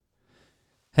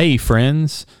Hey,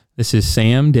 friends. This is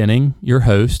Sam Denning, your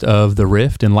host of The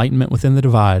Rift, Enlightenment Within the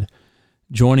Divide.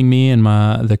 Joining me in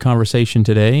the conversation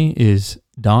today is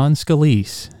Don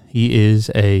Scalise. He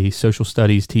is a social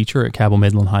studies teacher at Cabell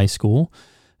Midland High School,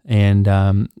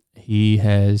 and he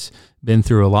has been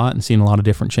through a lot and seen a lot of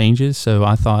different changes, so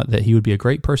I thought that he would be a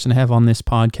great person to have on this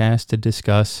podcast to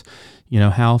discuss,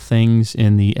 how things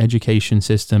in the education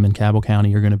system in Cabell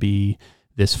County are going to be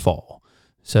this fall.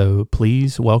 So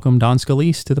please welcome Don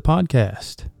Scalise to the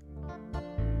podcast.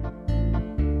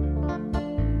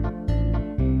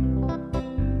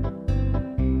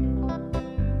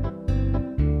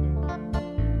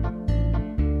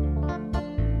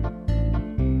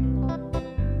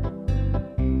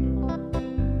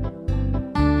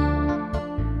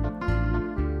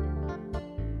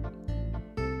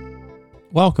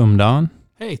 Welcome, Don.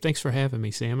 Hey, thanks for having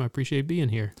me, Sam. I appreciate being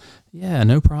here. Yeah,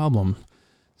 no problem.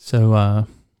 So, I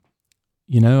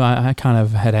kind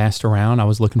of had asked around. I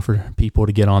was looking for people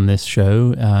to get on this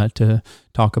show to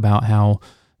talk about how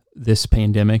this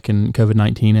pandemic and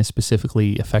COVID-19 has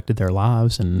specifically affected their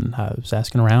lives. And I was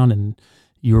asking around, and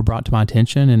you were brought to my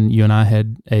attention, and you and I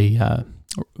had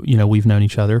we've known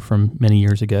each other from many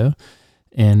years ago.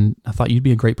 And I thought you'd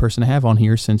be a great person to have on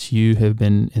here since you have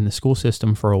been in the school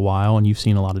system for a while and you've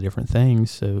seen a lot of different things.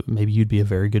 So maybe you'd be a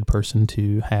very good person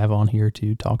to have on here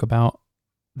to talk about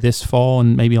this fall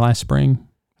and maybe last spring.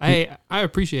 I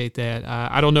appreciate that.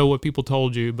 I don't know what people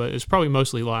told you, but it's probably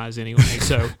mostly lies anyway.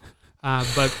 So,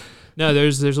 but no,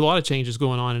 there's a lot of changes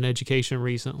going on in education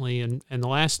recently, and the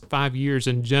last 5 years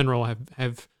in general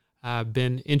have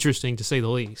been interesting to say the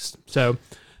least. So,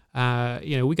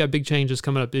 we got big changes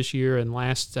coming up this year, and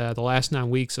the last 9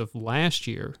 weeks of last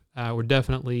year were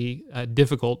definitely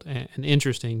difficult and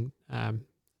interesting,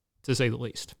 to say the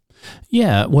least.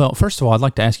 Yeah. Well, first of all, I'd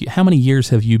like to ask you, how many years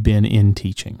have you been in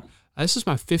teaching? This is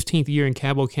my 15th year in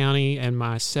Cabell County and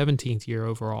my 17th year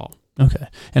overall. Okay.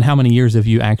 And how many years have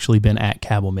you actually been at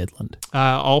Cabell Midland?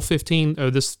 All 15.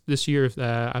 This year,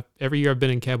 every year I've been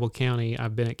in Cabell County,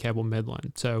 I've been at Cabell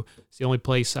Midland. So it's the only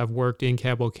place I've worked in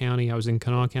Cabell County. I was in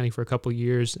Kanawha County for a couple of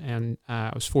years, and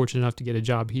I was fortunate enough to get a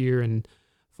job here in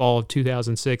fall of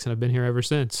 2006, and I've been here ever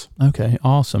since. Okay,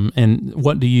 awesome. And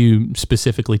what do you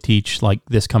specifically teach like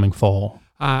this coming fall?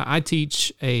 I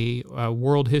teach a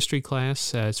world history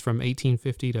class. It's from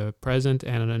 1850 to present,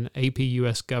 and an AP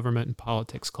U.S. Government and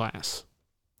Politics class.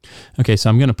 Okay, so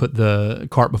I'm going to put the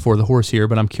cart before the horse here,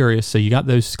 but I'm curious. So you got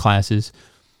those classes.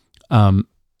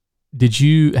 Did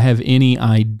you have any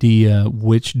idea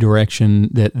which direction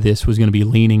that this was going to be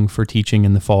leaning for teaching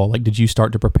in the fall? Like, did you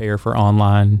start to prepare for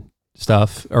online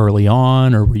stuff early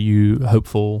on, or were you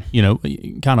hopeful,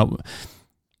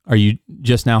 are you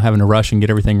just now having to rush and get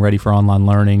everything ready for online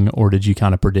learning, or did you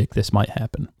kind of predict this might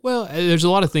happen? Well, there's a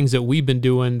lot of things that we've been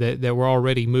doing that we're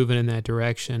already moving in that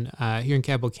direction. Here in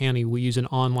Cabell County, we use an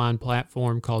online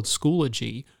platform called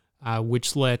Scalise,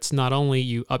 which lets not only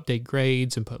you update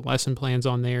grades and put lesson plans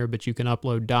on there, but you can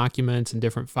upload documents and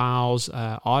different files,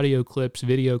 audio clips,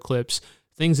 video clips,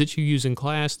 things that you use in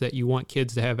class that you want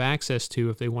kids to have access to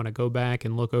if they want to go back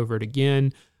and look over it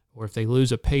again, or if they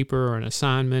lose a paper or an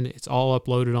assignment. It's all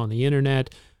uploaded on the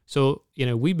internet. So,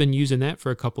 we've been using that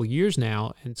for a couple of years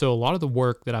now, and so a lot of the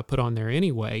work that I put on there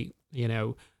anyway,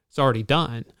 it's already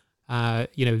done.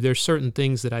 There's certain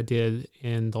things that I did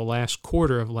in the last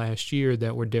quarter of last year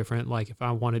that were different, like if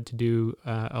I wanted to do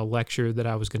a lecture that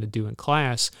I was going to do in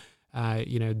class,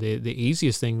 the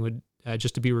easiest thing would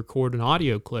just to be record an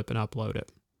audio clip and upload it.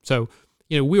 So,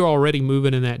 we were already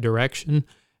moving in that direction,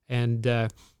 and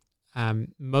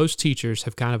most teachers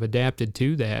have kind of adapted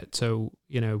to that. So,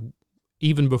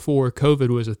 even before COVID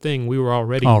was a thing, we were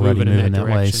already moving in that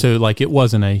direction. Way. So, like, it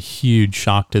wasn't a huge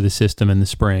shock to the system in the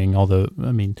spring. Although,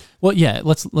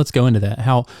 let's go into that.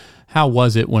 How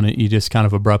was it when you just kind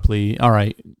of abruptly, all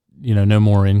right, no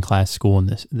more in-class school in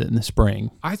the spring?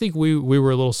 I think we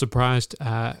were a little surprised.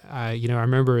 I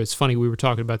remember, it's funny, we were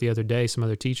talking about the other day, some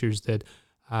other teachers, that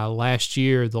last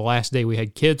year, the last day we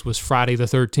had kids was Friday the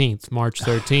 13th, March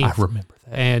 13th. I remember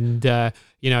that. And,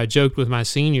 I joked with my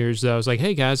seniors. I was like,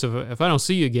 hey, guys, if I don't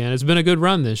see you again, it's been a good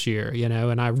run this year,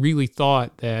 and I really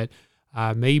thought that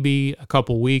maybe a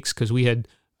couple weeks, because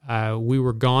we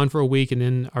were gone for a week, and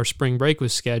then our spring break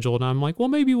was scheduled, and I'm like, well,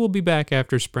 maybe we'll be back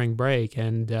after spring break,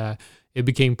 and it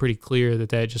became pretty clear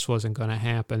that just wasn't going to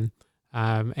happen,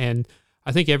 and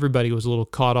I think everybody was a little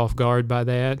caught off guard by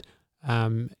that,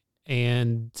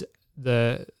 and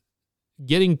the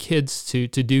getting kids to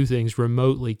do things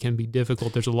remotely can be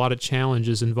difficult. There's a lot of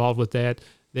challenges involved with that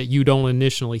you don't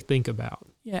initially think about.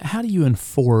 Yeah, how do you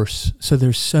enforce, so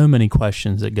there's so many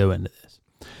questions that go into this.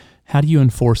 How do you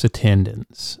enforce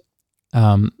attendance?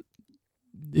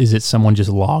 is it someone just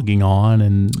logging on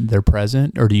and they're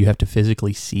present, or do you have to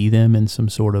physically see them in some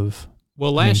sort of?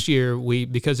 Well, last year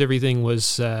because everything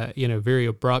was very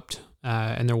abrupt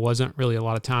and there wasn't really a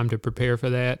lot of time to prepare for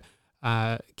that.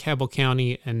 Cabell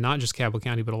County, and not just Cabell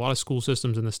County, but a lot of school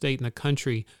systems in the state and the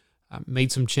country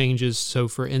made some changes. So,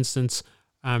 for instance,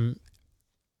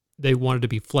 they wanted to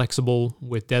be flexible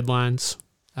with deadlines.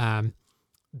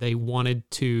 They wanted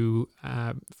to,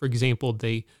 for example,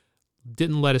 they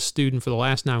didn't let a student for the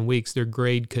last 9 weeks, their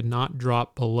grade could not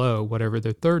drop below whatever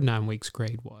their third 9 weeks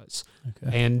grade was.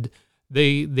 Okay. And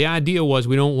the idea was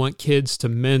we don't want kids to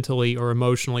mentally or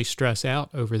emotionally stress out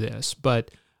over this,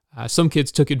 but some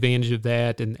kids took advantage of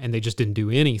that and they just didn't do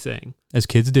anything. As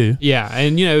kids do. Yeah.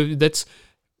 And, that's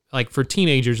like for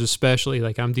teenagers, especially,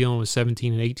 like I'm dealing with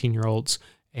 17 and 18-year-olds.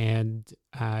 And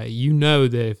that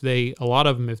a lot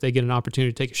of them, if they get an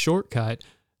opportunity to take a shortcut,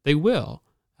 they will.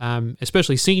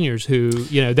 Especially seniors who,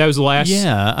 that was the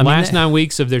last 9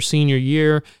 weeks of their senior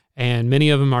year, and many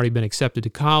of them already been accepted to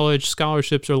college.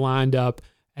 Scholarships are lined up,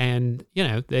 and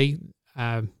they.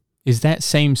 Is that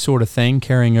same sort of thing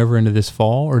carrying over into this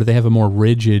fall, or do they have a more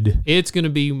rigid? It's going to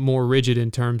be more rigid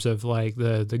in terms of like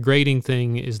the grading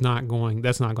thing is not going.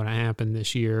 That's not going to happen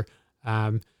this year.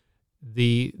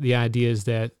 The idea is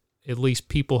that at least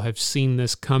people have seen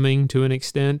this coming to an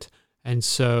extent, and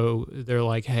so they're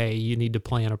like, hey, you need to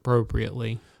plan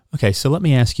appropriately. Okay, so let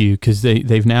me ask you, because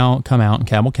they've now come out in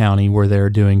Cabell County where they're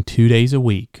doing 2 days a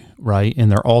week, right?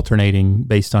 And they're alternating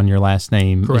based on your last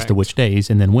name Correct. As to which days,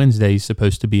 and then Wednesday's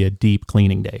supposed to be a deep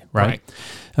cleaning day, right?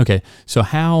 Okay, so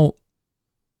how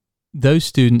those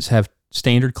students have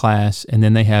standard class, and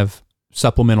then they have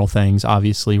supplemental things,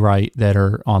 obviously, right, that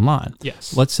are online.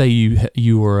 Yes. Let's say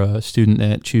you were a student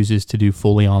that chooses to do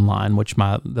fully online, which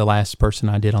the last person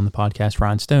I did on the podcast,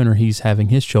 Ryan Stoner, he's having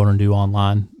his children do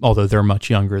online, although they're much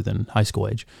younger than high school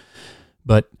age.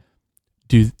 But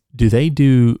do they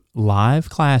do live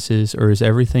classes, or is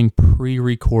everything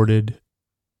pre-recorded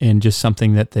and just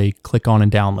something that they click on and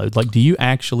download? Like, do you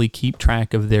actually keep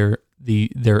track of their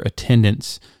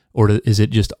attendance, or is it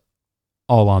just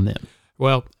all on them?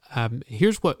 Well,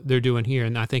 here's what they're doing here,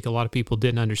 and I think a lot of people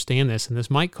didn't understand this, and this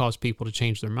might cause people to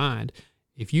change their mind.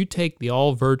 If you take the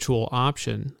all virtual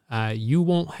option, you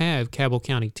won't have Cabell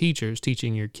County teachers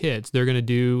teaching your kids. They're going to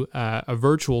do a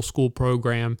virtual school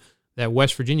program that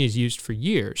West Virginia's used for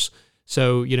years.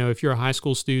 So, if you're a high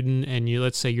school student and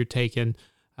let's say you're taking,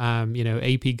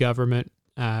 AP government,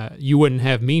 you wouldn't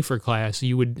have me for class.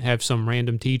 You would have some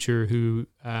random teacher who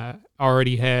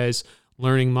already has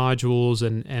learning modules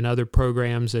and other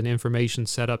programs and information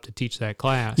set up to teach that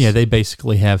class. Yeah, they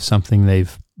basically have something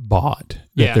they've bought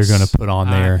that they're going to put on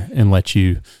there and let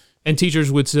you. And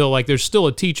teachers would still, there's still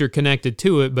a teacher connected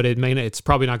to it, but it's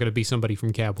probably not going to be somebody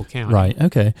from Cabell County. Right,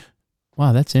 okay.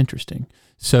 Wow, that's interesting.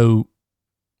 So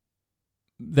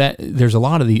there's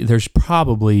there's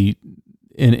probably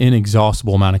an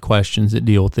inexhaustible amount of questions that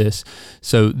deal with this.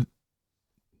 So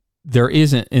there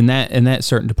isn't in that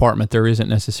certain department, there isn't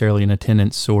necessarily an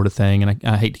attendance sort of thing. And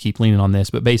I hate to keep leaning on this,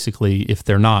 but basically if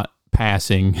they're not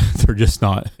passing, they're just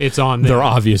not, it's on them. They're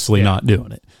obviously not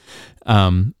doing it.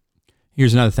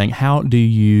 Here's another thing. How do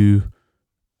you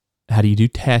do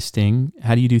testing?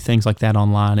 How do you do things like that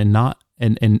online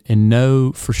and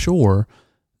know for sure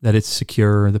that it's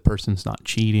secure, the person's not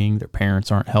cheating, their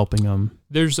parents aren't helping them?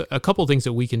 There's a couple things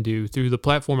that we can do. Through the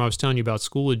platform I was telling you about,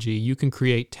 Schoology, you can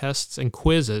create tests and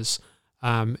quizzes,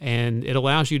 and it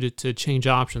allows you to change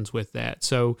options with that.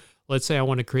 So let's say I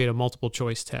want to create a multiple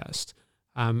choice test.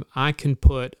 I can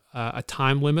put a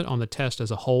time limit on the test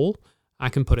as a whole. I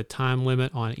can put a time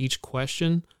limit on each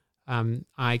question.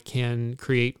 I can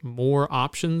create more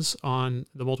options on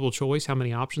the multiple choice, how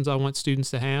many options I want students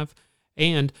to have,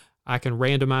 and I can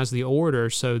randomize the order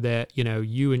so that,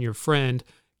 you and your friend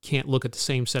can't look at the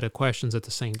same set of questions at the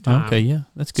same time. Okay, yeah,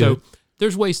 that's good. So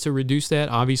there's ways to reduce that.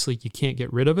 Obviously, you can't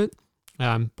get rid of it.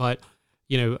 But,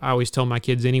 I always tell my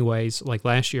kids anyways, like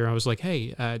last year, I was like,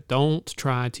 hey, don't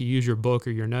try to use your book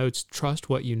or your notes. Trust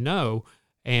what you know.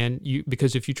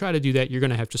 Because if you try to do that, you're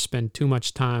going to have to spend too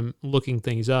much time looking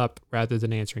things up rather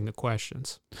than answering the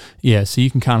questions. Yeah, so you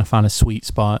can kind of find a sweet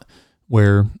spot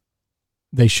where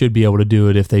they should be able to do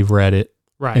it if they've read it.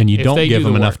 Right. And you don't give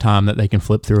them enough time that they can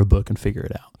flip through a book and figure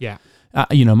it out. Yeah.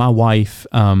 My wife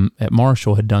at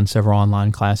Marshall had done several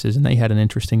online classes, and they had an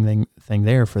interesting thing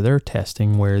there for their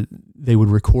testing where they would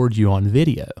record you on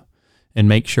video and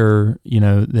make sure,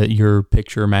 that your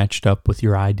picture matched up with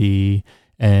your ID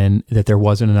and that there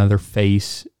wasn't another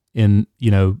face on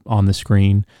the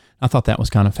screen. I thought that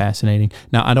was kind of fascinating.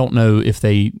 Now, I don't know if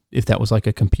that was like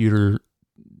a computer,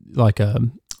 like a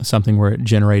something where it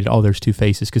generated, oh, there's two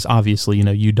faces, because obviously,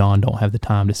 you, Don, don't have the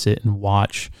time to sit and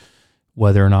watch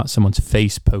whether or not someone's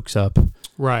face pokes up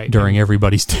during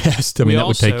everybody's test. I mean, that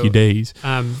would take you days.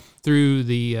 Through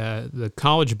the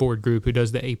College Board group who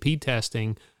does the AP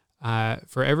testing,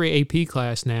 for every AP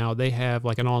class now, they have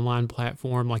like an online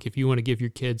platform. Like if you want to give your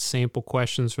kids sample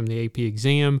questions from the AP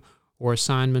exam or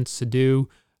assignments to do,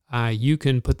 you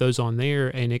can put those on there,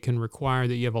 and it can require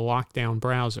that you have a lockdown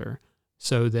browser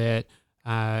so that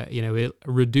it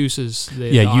reduces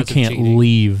the odds you can't of cheating.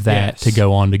 Leave that to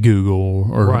go on to Google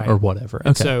or whatever. Okay.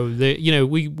 And so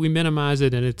we minimize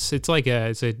it, and it's like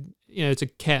it's a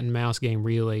cat and mouse game,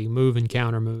 really, move and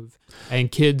counter move. And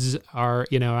kids are,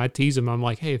 I tease them. I'm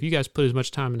like, hey, if you guys put as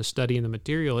much time into studying the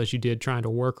material as you did trying to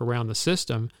work around the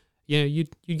system, you'd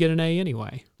get an A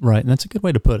anyway. Right, and that's a good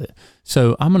way to put it.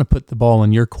 So I'm going to put the ball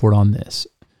in your court on this.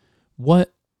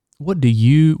 What do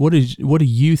you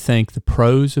think the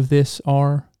pros of this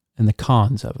are and the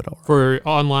cons of it are? For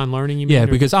online learning, you mean? Yeah,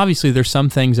 because obviously there's some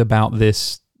things about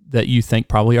this that you think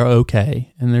probably are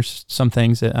okay, and there's some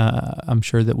things that I'm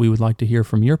sure that we would like to hear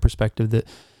from your perspective that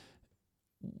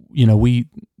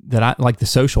I like, the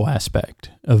social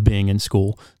aspect of being in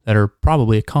school, that are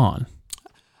probably a con.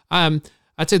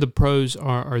 I'd say the pros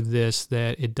are this,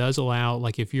 that it does allow,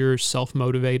 like if you're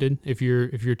self-motivated, if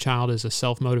your child is a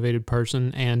self-motivated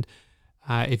person, and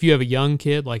if you have a young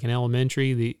kid, like in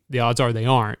elementary, the odds are they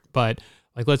aren't, but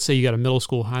like let's say you got a middle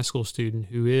school, high school student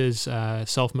who is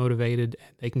self-motivated,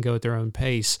 they can go at their own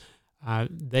pace,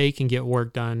 they can get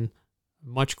work done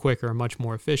much quicker and much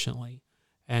more efficiently.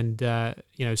 And,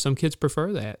 some kids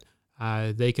prefer that.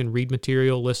 They can read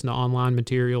material, listen to online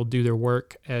material, do their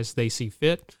work as they see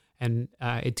fit. And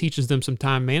it teaches them some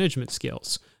time management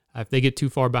skills. If they get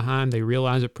too far behind, they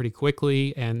realize it pretty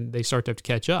quickly, and they start to have to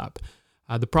catch up.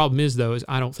 The problem is, though,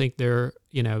 I don't think they're,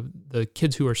 the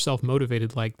kids who are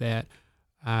self-motivated like that,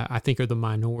 I think are the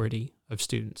minority of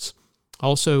students.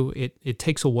 Also, it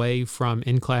takes away from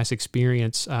in-class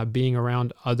experience, being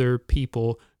around other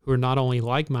people who are not only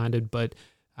like-minded, but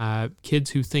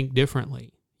kids who think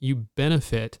differently. You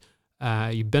benefit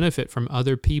from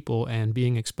other people and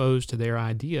being exposed to their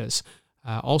ideas.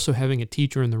 Also having a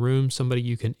teacher in the room, somebody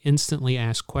you can instantly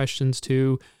ask questions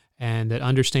to, and that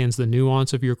understands the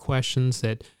nuance of your questions,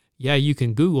 that, you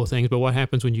can Google things, but what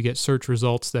happens when you get search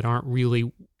results that aren't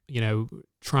really,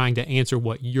 trying to answer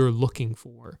what you're looking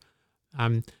for?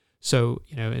 So,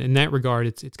 in that regard,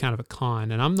 it's kind of a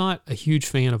con. And I'm not a huge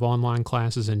fan of online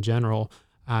classes in general.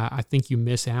 I think you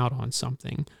miss out on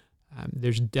something.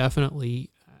 There's definitely,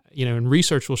 and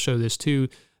research will show this too,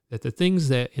 that the things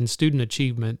that in student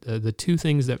achievement, the two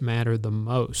things that matter the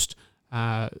most,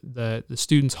 the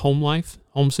student's home life,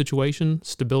 home situation,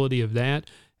 stability of that,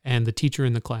 and the teacher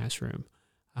in the classroom,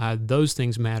 those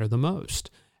things matter the most.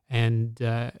 And,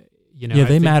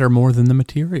 they matter more than the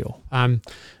material.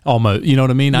 Almost, you know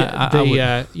what I mean?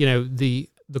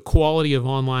 The quality of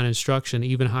online instruction,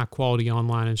 even high quality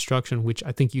online instruction, which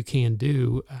I think you can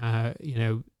do,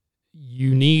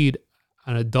 you need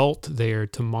an adult there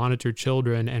to monitor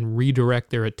children and redirect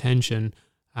their attention,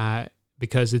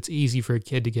 because it's easy for a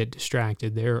kid to get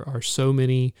distracted. There are so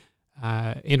many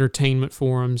entertainment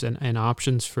forums and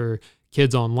options for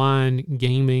kids online,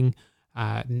 gaming,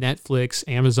 Netflix,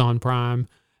 Amazon Prime.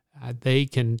 They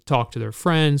can talk to their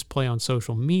friends, play on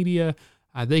social media.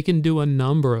 They can do a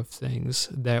number of things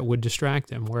that would distract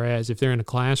them. Whereas if they're in a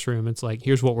classroom, it's like,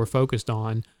 here's what we're focused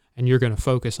on, and you're going to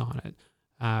focus on it.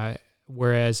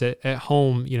 Whereas at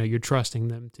home, you're trusting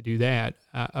them to do that.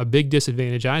 A big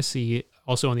disadvantage I see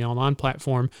also on the online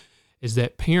platform is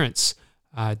that parents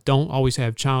don't always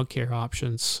have childcare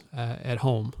options at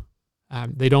home.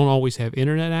 They don't always have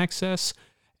internet access.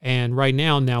 And right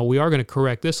now we are going to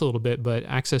correct this a little bit, but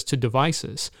access to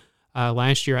devices.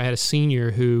 Last year I had a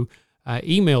senior who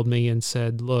emailed me and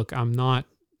said, look, I'm not,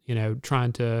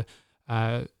 trying to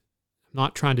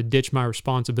ditch my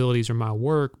responsibilities or my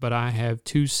work, but I have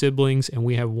two siblings and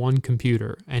we have one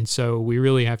computer. And so we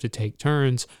really have to take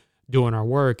turns doing our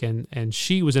work. And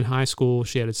she was in high school.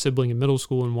 She had a sibling in middle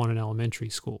school and one in elementary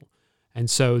school. And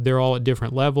so they're all at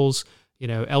different levels.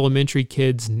 Elementary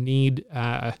kids need,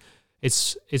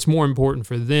 it's more important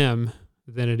for them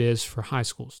than it is for high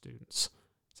school students.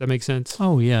 Does that make sense?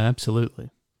 Oh, yeah,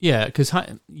 absolutely. Yeah, because,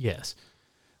 yes.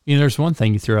 There's one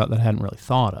thing you threw out that I hadn't really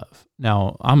thought of.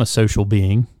 Now, I'm a social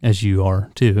being, as you are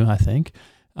too, I think.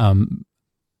 And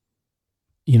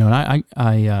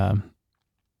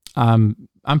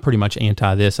I'm pretty much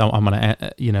anti this. I'm going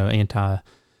to, anti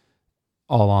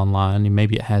all online. And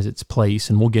maybe it has its place,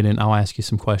 and we'll get in. I'll ask you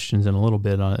some questions in a little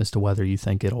bit as to whether you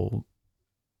think it'll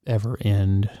ever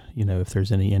end, if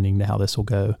there's any ending to how this will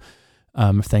go.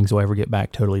 if things will ever get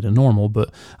back totally to normal.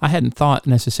 But I hadn't thought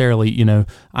necessarily,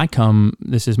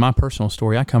 this is my personal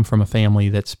story. I come from a family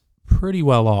that's pretty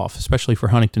well off, especially for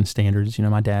Huntington standards.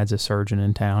 My dad's a surgeon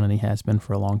in town, and he has been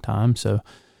for a long time. So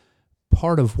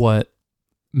part of what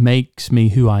makes me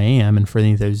who I am, and for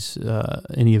any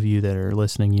of you that are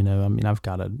listening, I've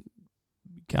got a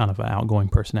kind of an outgoing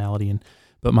personality,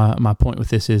 but my point with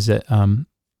this is that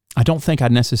I don't think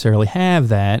I'd necessarily have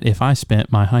that if I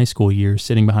spent my high school years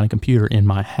sitting behind a computer in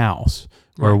my house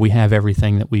where we have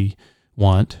everything that we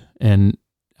want, and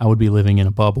I would be living in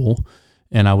a bubble,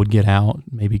 and I would get out,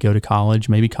 maybe go to college.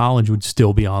 Maybe college would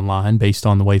still be online based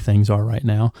on the way things are right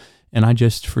now. And I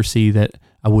just foresee that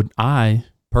I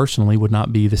personally would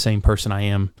not be the same person I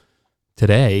am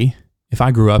today if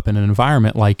I grew up in an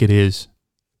environment like it is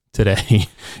today,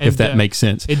 if that makes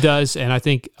sense. It does, and I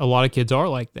think a lot of kids are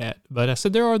like that. But I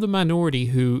said there are the minority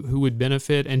who would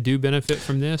benefit and do benefit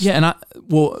from this. Yeah, and I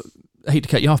hate to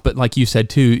cut you off, but like you said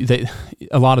too,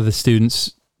 a lot of the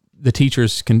students, the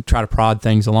teachers can try to prod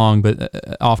things along,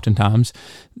 but oftentimes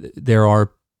there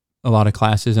are a lot of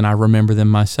classes, and I remember them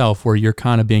myself, where you're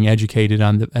kind of being educated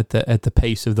at the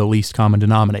pace of the least common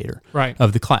denominator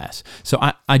of the class. So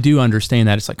I do understand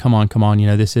that. It's like, come on,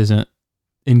 this isn't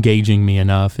engaging me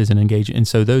enough, isn't engaging. And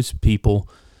so those people,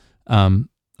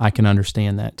 I can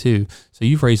understand that too. So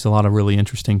you've raised a lot of really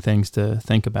interesting things to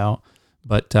think about.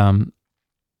 But, do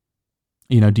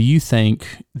you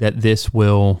think that this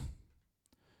will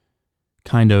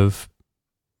kind of,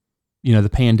 the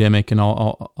pandemic and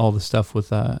all the stuff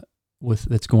with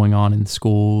that's going on in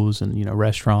schools and,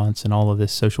 restaurants and all of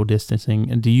this social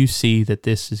distancing, and do you see that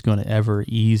this is going to ever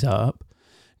ease up?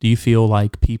 Do you feel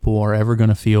like people are ever going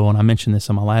to feel, and I mentioned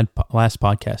this on my last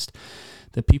podcast,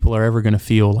 that people are ever going to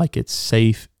feel like it's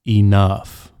safe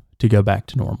enough to go back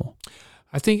to normal?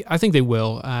 I think they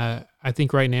will. I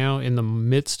think right now, in the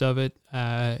midst of it,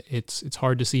 it's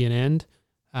hard to see an end.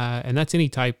 And that's any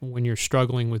type when you're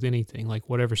struggling with anything, like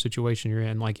whatever situation you're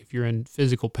in. Like if you're in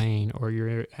physical pain, or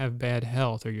you have bad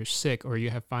health, or you're sick, or you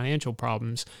have financial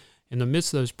problems, in the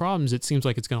midst of those problems, it seems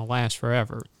like it's going to last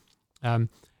forever.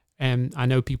 And I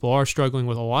know people are struggling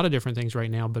with a lot of different things right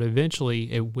now, but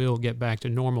eventually it will get back to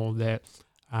normal. That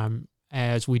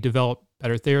as we develop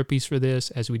better therapies for this,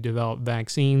 as we develop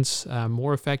vaccines,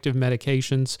 more effective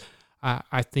medications,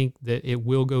 I think that it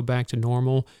will go back to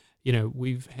normal.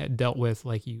 We've dealt with,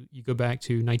 like you go back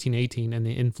to 1918 and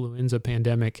the influenza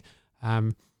pandemic,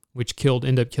 which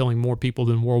ended up killing more people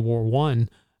than World War I.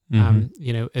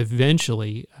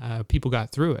 Eventually people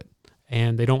got through it,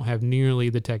 and they don't have nearly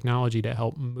the technology to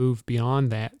help move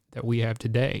beyond that we have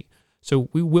today. So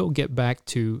we will get back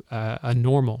to a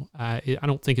normal. I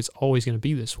don't think it's always going to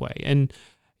be this way. And,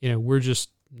 we're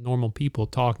just normal people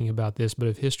talking about this, but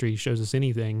if history shows us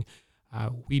anything,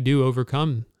 we do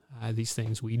overcome these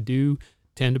things. We do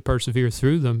tend to persevere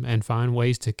through them and find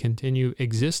ways to continue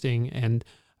existing and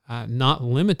not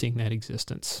limiting that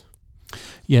existence.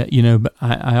 Yeah, but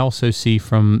I also see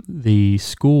from the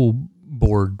school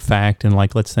board fact, and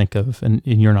like, let's think of, and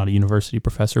you're not a university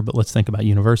professor, but let's think about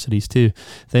universities too.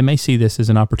 They may see this as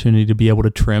an opportunity to be able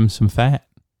to trim some fat.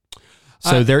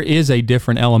 So there is a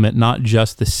different element, not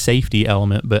just the safety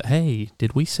element, but hey,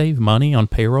 did we save money on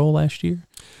payroll last year?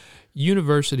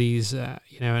 Universities,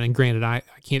 and granted, I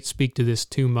can't speak to this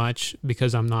too much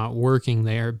because I'm not working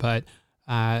there, but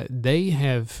they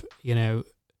have,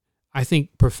 I think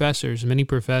many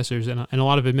professors, and a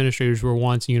lot of administrators were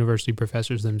once university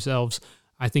professors themselves.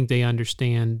 I think they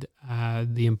understand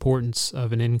the importance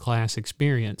of an in-class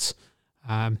experience.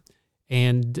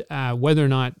 And whether or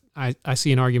not, I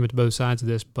see an argument to both sides of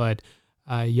this, but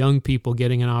young people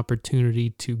getting an opportunity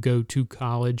to go to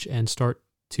college and start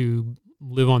to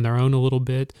live on their own a little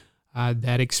bit,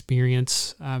 that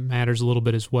experience matters a little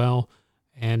bit as well.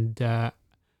 And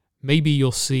maybe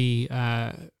you'll see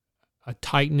a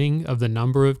tightening of the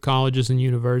number of colleges and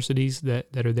universities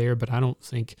that are there, but I don't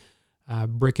think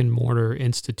brick and mortar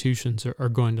institutions are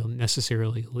going to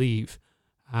necessarily leave.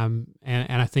 And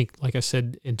I think, like I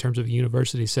said, in terms of a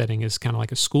university setting, it's kind of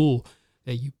like a school,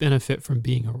 that you benefit from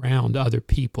being around other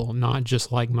people, not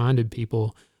just like-minded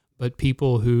people, but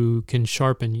people who can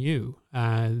sharpen you,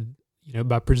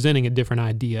 by presenting a different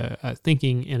idea,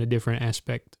 thinking in a different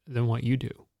aspect than what you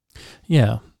do.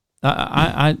 Yeah.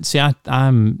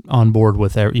 I'm on board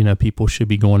with that. People should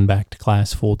be going back to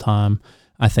class full time.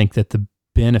 I think that the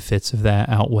benefits of that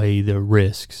outweigh the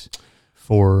risks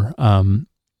for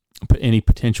any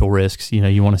potential risks.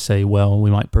 You want to say, well, we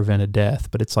might prevent a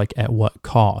death, but it's like, at what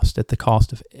cost? At the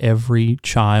cost of every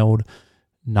child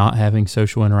not having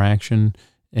social interaction.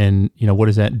 And, what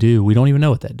does that do? We don't even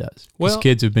know what that does. Because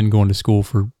kids have been going to school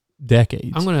for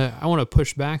decades. I want to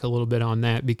push back a little bit on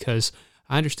that, because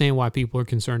I understand why people are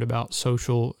concerned about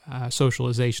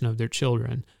socialization of their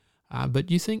children.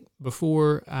 But you think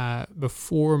before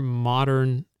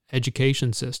modern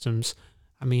education systems,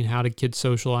 I mean, how did kids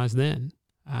socialize then?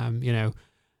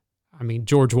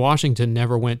 George Washington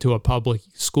never went to a public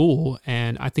school,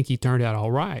 and I think he turned out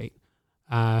all right.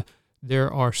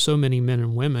 There are so many men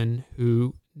and women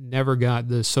who never got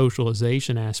the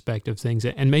socialization aspect of things,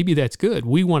 and maybe that's good.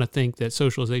 We want to think that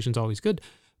socialization is always good,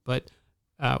 but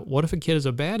what if a kid is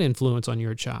a bad influence on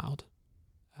your child?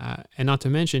 And not to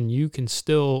mention, you can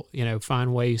still,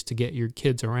 find ways to get your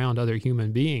kids around other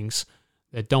human beings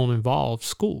that don't involve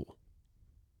school.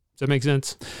 Does that make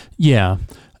sense? Yeah.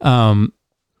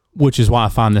 Which is why I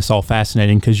find this all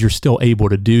fascinating, because you're still able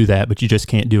to do that, but you just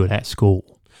can't do it at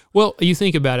school. Well, you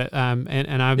think about it,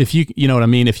 if you know what I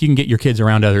mean, if you can get your kids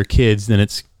around other kids, then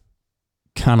it's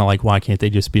kind of like, why can't they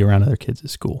just be around other kids at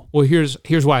school? Well, here's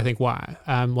why I think why.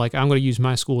 I'm going to use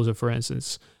my school as a for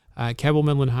instance. Cabell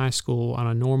Midland High School on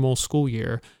a normal school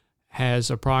year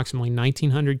has approximately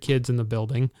 1,900 kids in the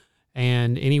building,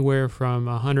 and anywhere from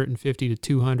 150 to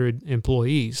 200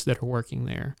 employees that are working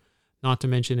there. Not to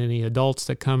mention any adults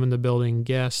that come in the building,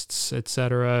 guests,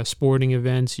 etc., sporting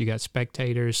events. You got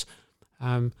spectators.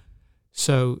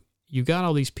 So you got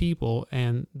all these people,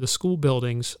 and the school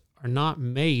buildings are not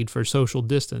made for social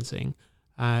distancing.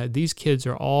 These kids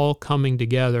are all coming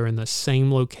together in the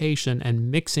same location and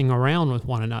mixing around with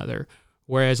one another.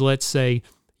 Whereas, let's say,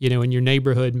 in your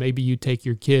neighborhood, maybe you take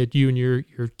your kid, you and your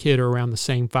kid are around the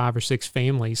same 5 or 6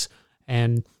 families,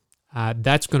 and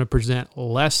that's going to present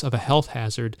less of a health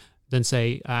hazard than,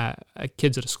 say,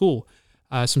 kids at a school.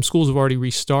 Some schools have already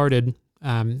restarted,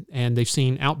 and they've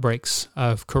seen outbreaks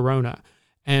of corona.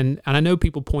 And I know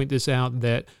people point this out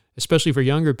that, especially for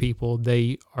younger people,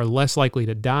 they are less likely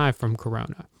to die from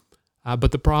corona.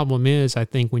 But the problem is, I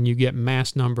think, when you get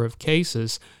mass number of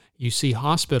cases, you see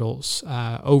hospitals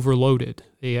overloaded.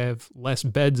 They have less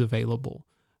beds available,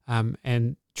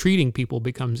 and treating people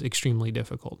becomes extremely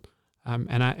difficult.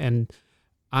 And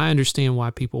I understand why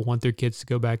people want their kids to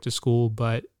go back to school,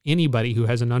 but anybody who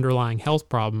has an underlying health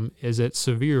problem is at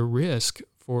severe risk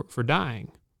for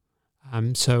dying.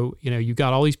 So, you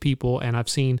got all these people, and I've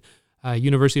seen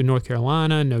University of North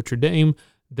Carolina, Notre Dame,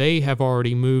 they have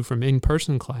already moved from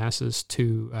in-person classes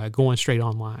to going straight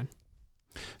online.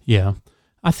 Yeah.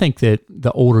 I think that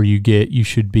the older you get, you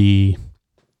should be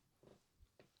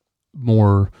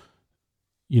more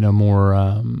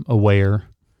aware.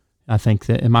 I think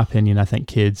that, in my opinion, I think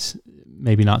kids,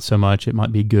 maybe not so much. It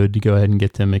might be good to go ahead and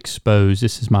get them exposed.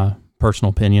 This is my personal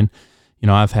opinion.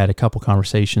 I've had a couple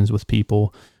conversations with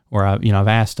people where I've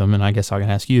asked them, and I guess I can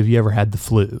ask you, have you ever had the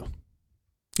flu?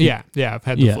 Yeah, I've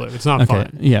had the flu. It's not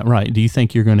fun. Yeah, right. Do you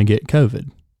think you're going to get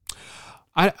COVID?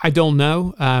 I don't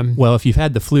know. Well, if you've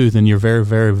had the flu, then you're very,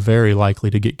 very, very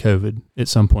likely to get COVID at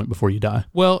some point before you die.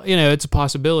 Well, it's a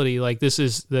possibility. Like, this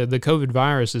is the COVID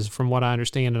virus is, from what I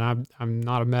understand, and I'm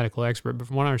not a medical expert, but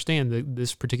from what I understand,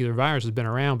 this particular virus has been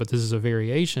around, but this is a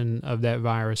variation of that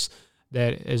virus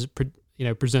that is,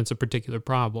 presents a particular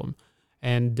problem.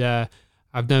 And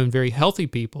I've known very healthy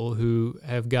people who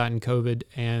have gotten COVID,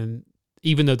 and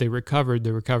even though they recovered,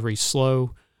 the recovery's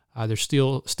slow. They're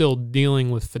still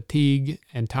dealing with fatigue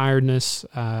and tiredness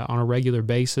on a regular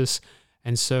basis.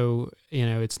 And so,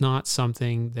 it's not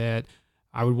something that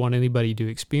I would want anybody to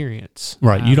experience.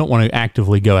 Right. You don't want to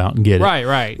actively go out and get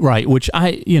it. Right. Which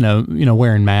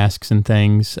wearing masks and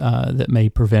things that may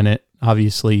prevent it.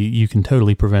 Obviously, you can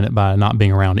totally prevent it by not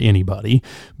being around anybody.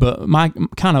 But my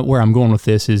kind of where I'm going with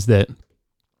this is that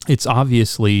it's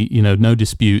obviously, no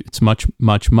dispute, it's much,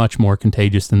 much, much more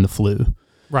contagious than the flu.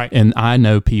 Right. And I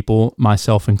know people,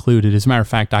 myself included. As a matter of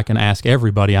fact, I can ask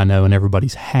everybody I know, and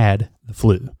everybody's had the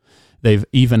flu. They've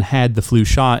even had the flu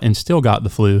shot and still got the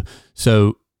flu.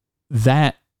 So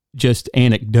that just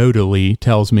anecdotally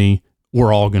tells me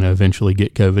we're all going to eventually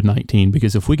get COVID-19,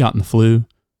 because if we got in the flu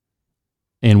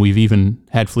and we've even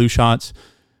had flu shots,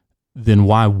 then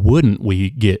why wouldn't we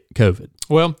get COVID?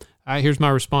 Well, here's my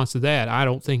response to that. I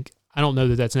don't know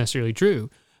that that's necessarily true.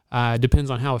 Depends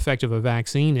on how effective a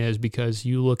vaccine is, because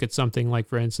you look at something like,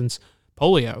 for instance,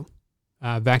 polio.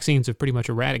 Vaccines have pretty much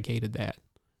eradicated that.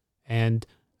 And,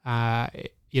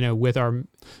 with our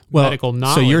medical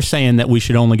knowledge. So you're saying that we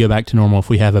should only go back to normal if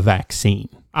we have a vaccine?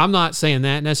 I'm not saying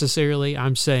that necessarily.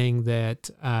 I'm saying that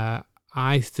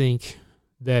I think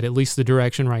that at least the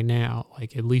direction right now,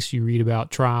 like at least you read about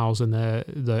trials and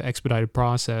the expedited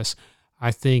process,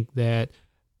 I think that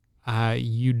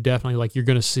you definitely, you're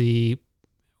going to see.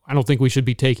 I don't think we should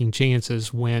be taking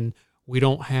chances when we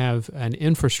don't have an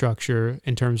infrastructure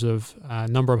in terms of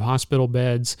number of hospital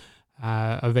beds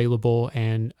available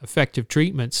and effective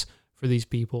treatments for these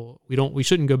people. We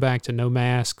shouldn't go back to no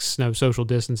masks, no social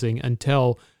distancing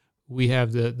until we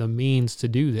have the means to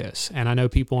do this. And I know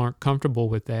people aren't comfortable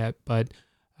with that, but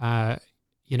I'll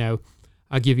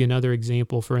give you another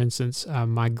example. For instance,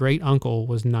 my great uncle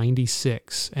was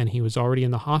 96 and he was already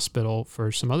in the hospital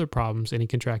for some other problems and he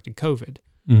contracted COVID.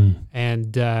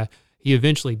 And he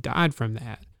eventually died from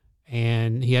that,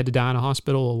 and he had to die in a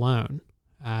hospital alone.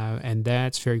 And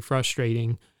that's very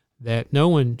frustrating that no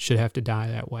one should have to die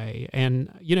that way.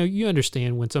 And, you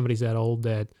understand when somebody's that old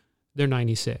that they're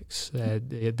 96,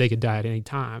 that they could die at any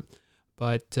time.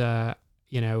 But, I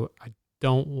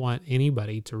don't want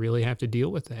anybody to really have to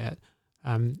deal with that.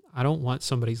 I don't want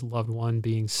somebody's loved one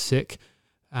being sick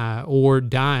or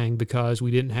dying because we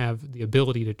didn't have the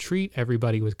ability to treat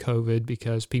everybody with COVID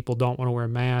because people don't want to wear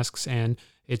masks and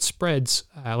it spreads.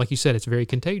 Like you said, it's very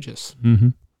contagious. Mm-hmm.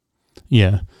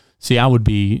 Yeah. See, I would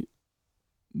be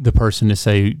the person to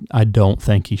say, I don't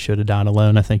think he should have died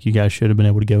alone. I think you guys should have been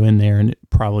able to go in there and it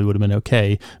probably would have been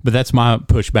okay. But that's my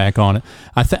pushback on it.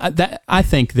 I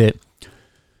think that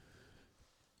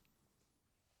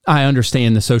I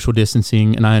understand the social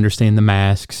distancing and I understand the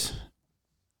masks,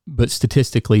 but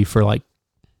statistically for like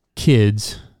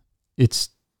kids,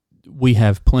 we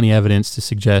have plenty of evidence to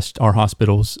suggest our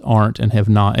hospitals aren't and have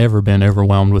not ever been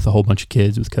overwhelmed with a whole bunch of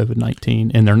kids with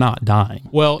COVID-19, and they're not dying.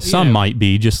 Well, some might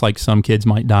be, just like some kids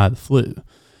might die of the flu.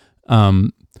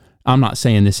 I'm not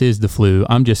saying this is the flu.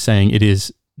 I'm just saying it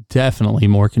is definitely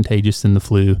more contagious than the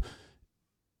flu.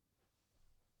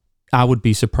 I would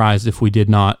be surprised if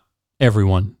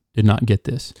everyone did not get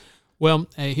this. Well,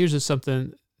 here's just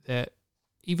something that,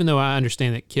 even though I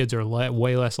understand that kids are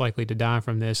way less likely to die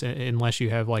from this unless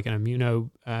you have like an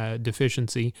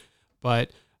immunodeficiency, but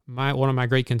one of my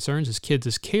great concerns is kids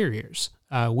as carriers.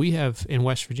 We have in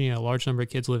West Virginia a large number of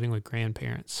kids living with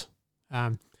grandparents.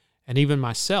 And even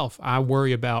myself, I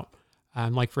worry about,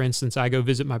 like for instance, I go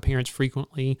visit my parents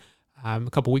frequently. A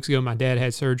couple weeks ago, my dad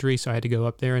had surgery, so I had to go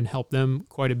up there and help them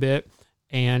quite a bit.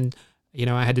 And,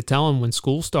 I had to tell them when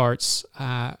school starts,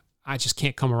 I just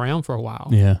can't come around for a while.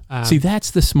 Yeah. See, that's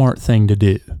the smart thing to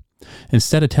do.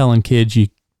 Instead of telling kids you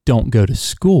don't go to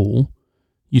school,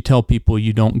 you tell people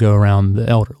you don't go around the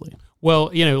elderly.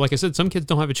 Well, like I said, some kids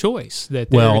don't have a choice. Their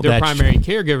primary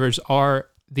caregivers are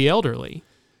the elderly.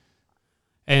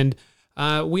 And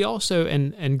we also,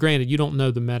 and granted, you don't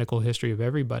know the medical history of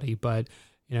everybody, but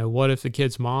what if the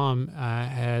kid's mom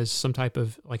has some type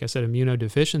of, like I said,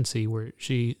 immunodeficiency where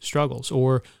she struggles,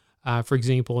 or for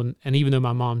example, and even though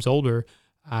my mom's older,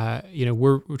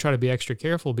 we're trying to be extra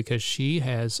careful because she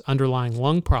has underlying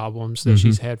lung problems that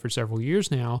she's had for several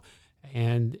years now.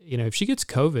 And, if she gets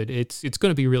COVID, it's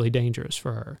going to be really dangerous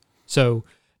for her. So,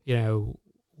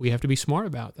 we have to be smart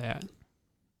about that.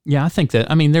 Yeah, I think that,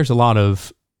 there's a lot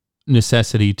of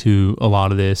necessity to a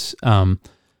lot of this.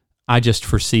 I just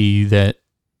foresee that,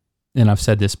 and I've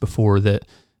said this before, that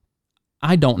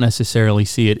I don't necessarily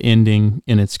see it ending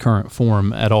in its current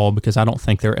form at all, because I don't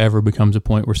think there ever becomes a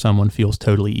point where someone feels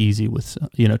totally easy with,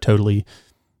 totally.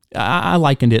 I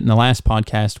likened it in the last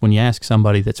podcast when you ask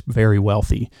somebody that's very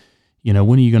wealthy, when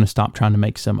are you going to stop trying to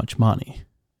make so much money?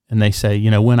 And they say,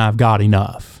 when I've got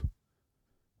enough.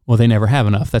 Well, they never have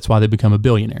enough. That's why they become a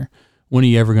billionaire. When are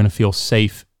you ever going to feel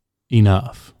safe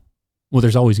enough? Well,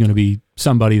 there's always going to be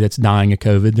somebody that's dying of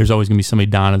COVID. There's always going to be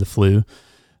somebody dying of the flu.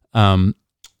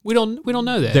 We don't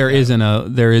know that. There isn't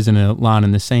a line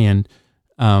in the sand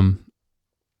about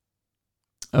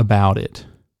it.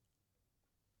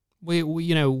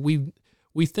 We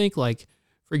think, like,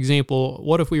 for example,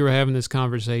 what if we were having this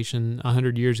conversation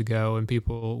 100 years ago and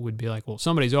people would be like, well,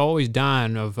 somebody's always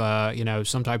dying of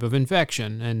some type of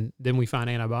infection, and then we find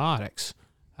antibiotics.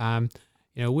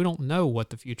 We don't know what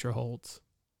the future holds.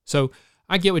 So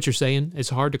I get what you're saying. It's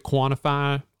hard to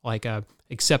quantify like a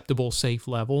acceptable, safe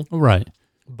level. Right.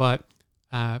 But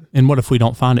and what if we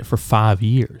don't find it for 5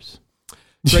 years?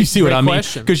 Do you see what I mean?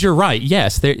 Because you're right.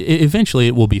 Yes, eventually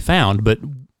it will be found. But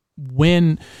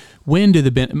when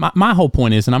do my whole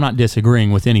point is, and I'm not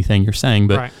disagreeing with anything you're saying,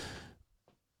 but right.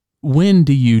 When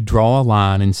do you draw a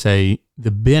line and say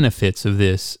the benefits of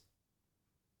this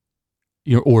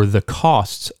or the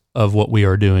costs of what we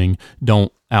are doing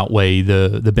don't outweigh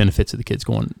the benefits of the kids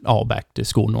going all back to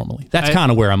school normally? That's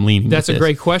kind of where I'm leaning. That's a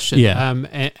great question. Yeah.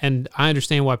 And I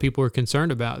understand why people are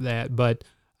concerned about that. But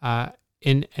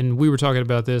and we were talking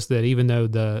about this, that even though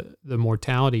the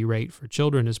mortality rate for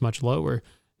children is much lower,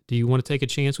 do you want to take a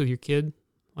chance with your kid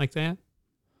like that?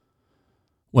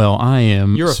 Well, I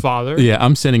am. You're a father. Yeah,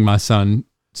 I'm sending my son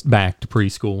back to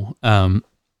preschool.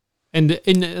 And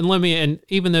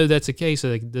even though that's the case,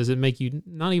 like, does it make you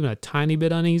not even a tiny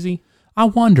bit uneasy? I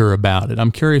wonder about it.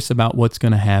 I'm curious about what's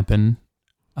going to happen.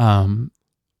 I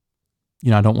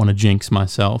don't want to jinx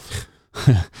myself.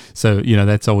 So,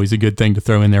 that's always a good thing to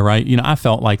throw in there, right? I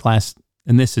felt like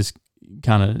and this is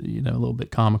kind of, a little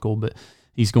bit comical, but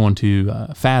he's going to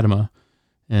Fatima,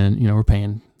 and, we're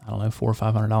paying, I don't know, $400 or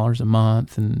 $500 a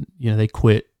month, and, they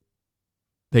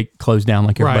closed down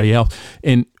like everybody else.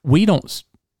 And we don't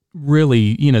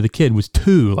really, the kid was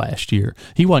 2 last year.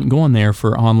 He wasn't going there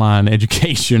for online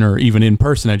education or even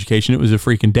in-person education. It was a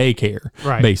freaking daycare,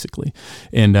 basically.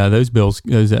 And those bills,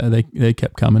 they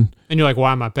kept coming. And you're like,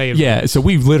 why am I paying? Yeah, so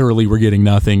we literally were getting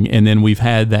nothing. And then we've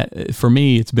had that. For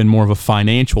me, it's been more of a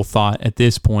financial thought at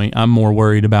this point. I'm more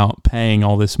worried about paying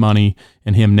all this money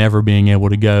and him never being able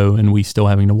to go and we still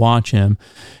having to watch him.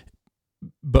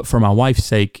 But for my wife's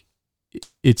sake,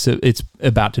 it's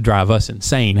about to drive us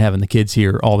insane having the kids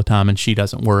here all the time, and she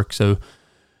doesn't work. So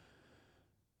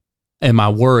am I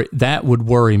worried? That would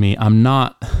worry me. I'm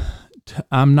not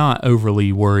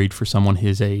overly worried for someone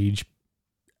his age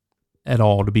at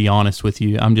all, to be honest with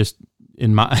you. I'm just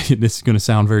this is going to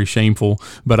sound very shameful,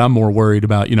 but I'm more worried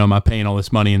about, am I paying all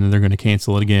this money and then they're going to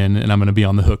cancel it again and I'm going to be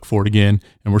on the hook for it again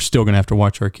and we're still going to have to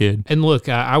watch our kid. And look,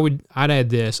 I'd add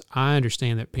this. I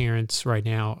understand that parents right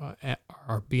now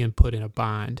are being put in a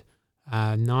bind,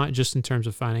 not just in terms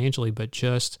of financially, but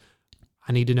just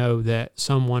I need to know that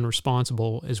someone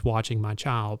responsible is watching my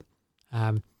child.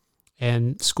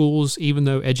 And schools, even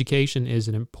though education is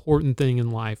an important thing in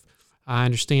life, I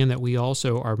understand that we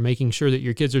also are making sure that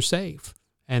your kids are safe.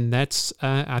 And that's,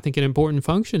 I think, an important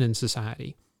function in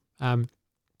society.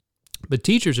 But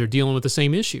teachers are dealing with the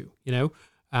same issue,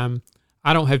 I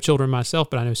don't have children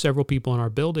myself, but I know several people in our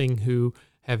building who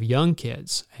have young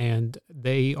kids, and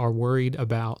they are worried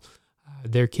about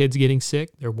their kids getting sick.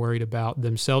 They're worried about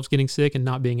themselves getting sick and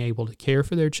not being able to care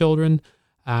for their children.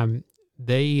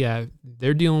 They're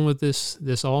dealing with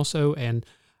this also, and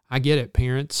I get it,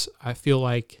 parents. I feel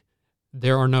like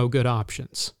there are no good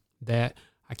options. That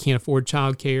I can't afford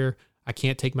childcare. I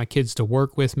can't take my kids to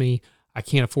work with me. I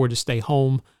can't afford to stay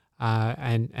home,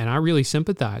 and I really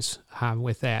sympathize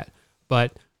with that.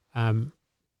 But I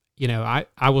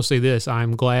will say this: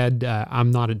 I'm glad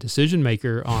I'm not a decision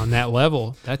maker on that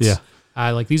level. That's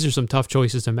these are some tough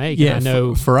choices to make. Yeah, I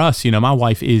know for us, my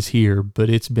wife is here, but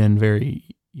it's been very.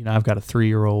 I've got a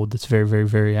 3-year-old that's very, very,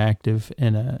 very active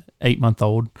and a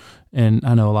 8-month-old. And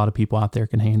I know a lot of people out there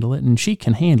can handle it, and she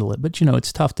can handle it. But,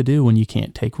 it's tough to do when you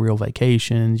can't take real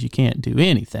vacations. You can't do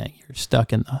anything. You're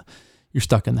stuck in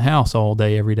the house all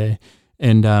day, every day.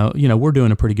 And, we're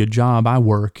doing a pretty good job. I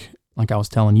work, like I was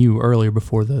telling you earlier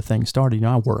before the thing started,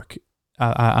 I work.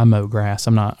 I mow grass.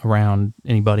 I'm not around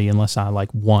anybody unless I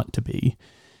want to be,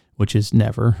 which is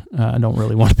never. I don't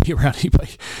really want to be around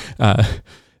anybody.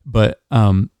 But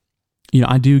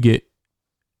I do get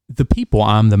the people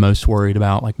I'm the most worried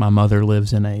about. Like my mother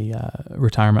lives in a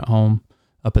retirement home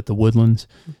up at the Woodlands,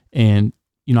 and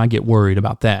I get worried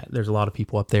about that. There's a lot of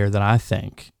people up there that I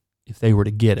think if they were to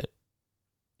get it,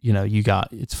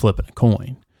 it's flipping a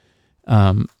coin.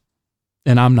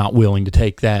 And I'm not willing to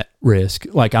take that risk.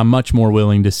 Like I'm much more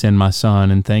willing to send my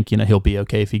son and think he'll be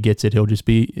okay if he gets it. He'll just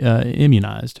be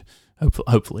immunized,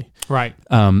 hopefully. Right.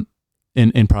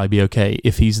 And probably be okay.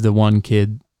 If he's the one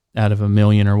kid out of 1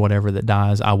 million or whatever that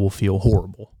dies, I will feel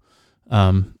horrible.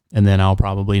 And then I'll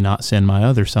probably not send my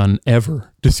other son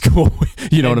ever to school.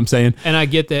 Know what I'm saying? And I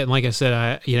get that. And like I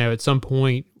said, at some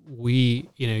point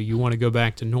you want to go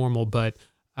back to normal, but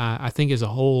I think as a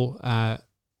whole,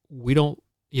 we don't,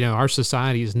 our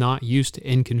society is not used to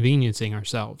inconveniencing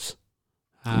ourselves.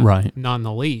 Right. Not in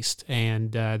the least.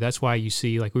 And that's why you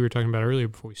see, like we were talking about earlier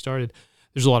before we started,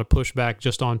 there's a lot of pushback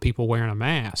just on people wearing a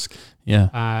mask. Yeah.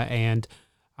 And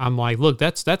I'm like, look,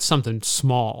 that's something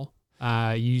small.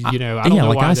 I don't know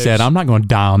like why I said, I'm not going to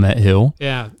die on that hill.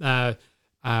 Yeah.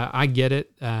 I get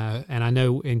it. And I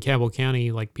know in Cabell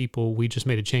County, we just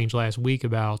made a change last week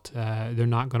about they're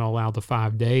not going to allow the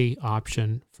 5-day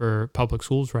option for public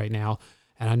schools right now.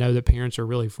 And I know that parents are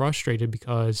really frustrated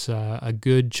because a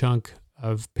good chunk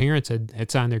of parents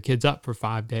had signed their kids up for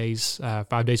 5 days a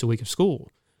week of school.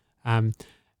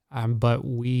 But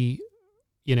we,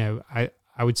 I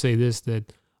would say this,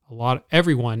 that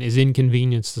everyone is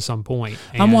inconvenienced to some point.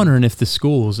 I'm wondering if the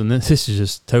schools, and this is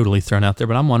just totally thrown out there,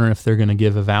 but I'm wondering if they're going to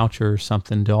give a voucher or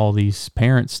something to all these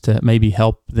parents to maybe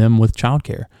help them with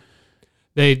childcare.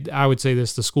 I would say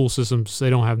this, the school systems, they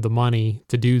don't have the money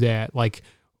to do that.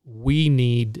 We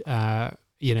need,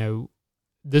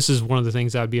 this is one of the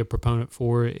things I'd be a proponent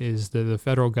for, is that the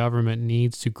federal government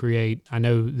needs to create, I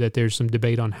know that there's some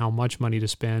debate on how much money to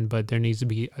spend, but there needs to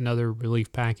be another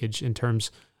relief package in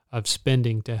terms of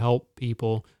spending to help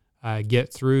people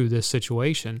get through this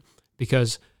situation.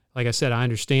 Because, like I said, I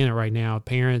understand it right now.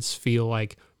 Parents feel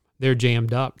like they're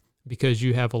jammed up because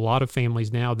you have a lot of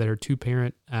families now that are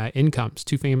two-parent incomes,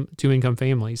 two-income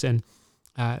families, and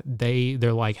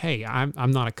they're like, hey,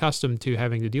 I'm not accustomed to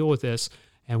having to deal with this,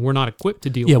 and we're not equipped to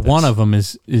deal with this. Yeah, one of them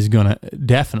is going to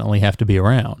definitely have to be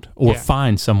around or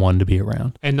find someone to be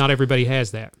around. And not everybody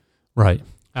has that. Right.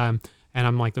 And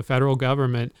I'm like, the federal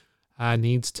government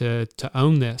needs to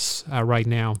own this right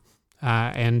now.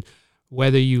 And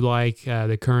whether you like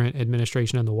the current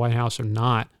administration in the White House or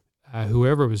not,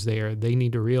 whoever was there, they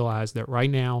need to realize that right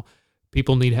now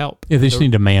people need help. Yeah, they just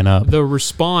need to man up. The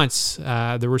response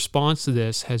to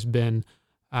this has been,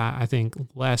 I think,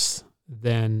 less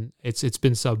than it's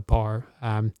been subpar.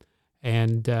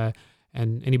 And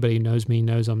anybody who knows me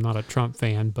knows I'm not a Trump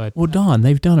fan. But well, Don,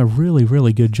 they've done a really,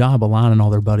 really good job of lining all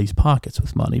their buddies' pockets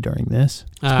with money during this.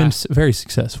 It's been very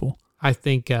successful. I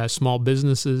think small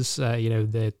businesses,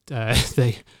 that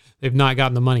they've not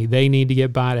gotten the money they need to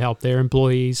get by to help their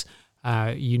employees.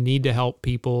 You need to help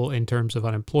people in terms of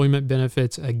unemployment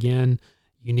benefits. Again,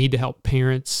 you need to help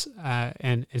parents,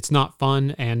 and it's not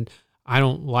fun. And I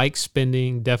don't like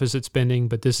deficit spending,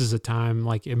 but this is a time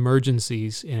like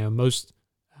emergencies. Most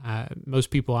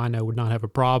people I know would not have a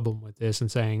problem with this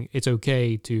and saying it's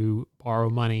okay to borrow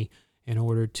money in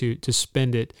order to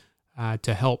spend it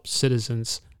to help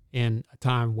citizens in a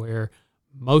time where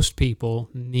most people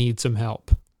need some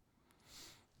help.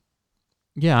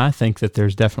 Yeah, I think that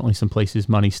there's definitely some places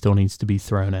money still needs to be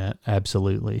thrown at.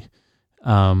 Absolutely.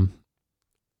 I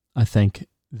think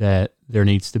that there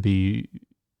needs to be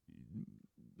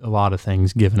a lot of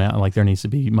things given out. Like there needs to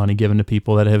be money given to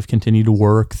people that have continued to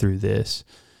work through this,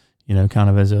 kind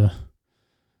of as a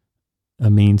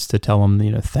means to tell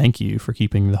them, thank you for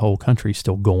keeping the whole country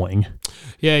still going.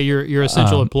 Yeah, your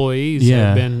essential employees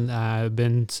have been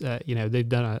they've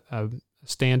done a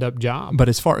stand-up job. But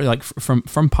as far like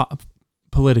from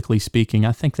politically speaking,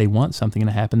 I think they want something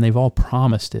to happen. They've all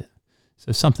promised it,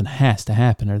 so something has to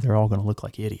happen, or they're all going to look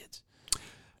like idiots.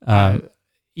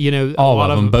 All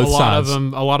of them, both sides. A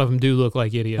lot of them do look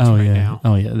like idiots now.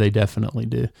 Oh yeah, they definitely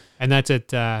do. And that's it.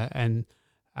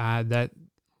 That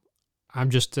I'm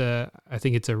just. I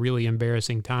think it's a really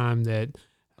embarrassing time that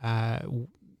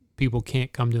people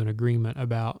can't come to an agreement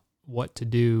about what to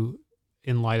do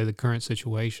in light of the current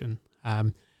situation.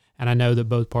 And I know that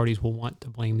both parties will want to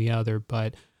blame the other,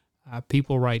 but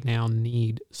people right now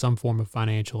need some form of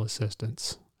financial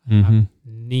assistance.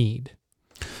 Need.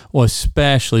 Well,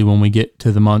 especially when we get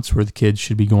to the months where the kids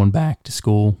should be going back to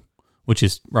school, which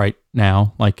is right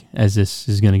now, like as this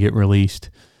is going to get released.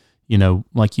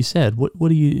 Like you said, what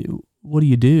do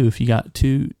you do if you got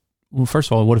two? Well,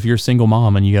 first of all, what if you're a single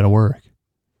mom and you got to work?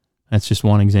 That's just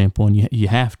one example, and you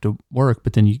have to work,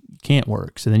 but then you can't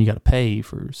work, so then you got to pay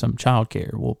for some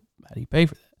childcare. Well, how do you pay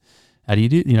for that? How do you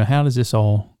do? How does this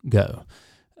all go?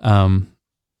 I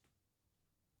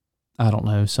don't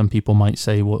know. Some people might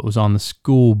say, well, it was on the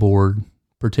school board,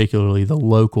 particularly the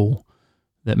local,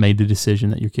 that made the decision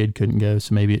that your kid couldn't go,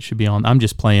 so maybe it should be on. I'm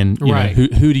just playing. Right.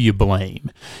 Who do you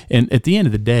blame? And at the end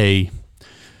of the day,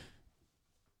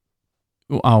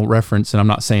 I'll reference, and I'm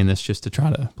not saying this just to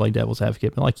try to play devil's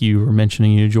advocate, but like you were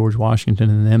mentioning, George Washington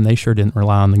and them, they sure didn't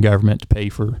rely on the government to pay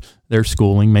for their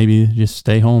schooling. Maybe just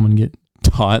stay home and get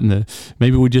taught, and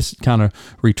maybe we just kind of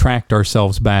retract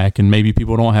ourselves back, and maybe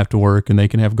people don't have to work and they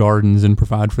can have gardens and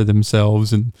provide for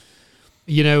themselves. And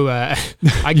I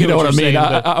get what I mean.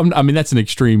 I mean, that's an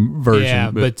extreme version.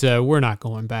 Yeah, but we're not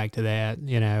going back to that.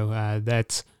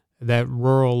 That's that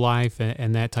rural life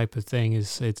and that type of thing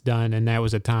it's done. And that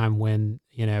was a time when,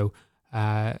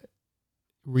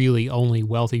 really only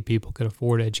wealthy people could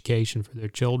afford education for their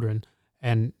children.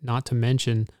 And not to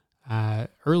mention,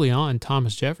 early on,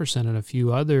 Thomas Jefferson and a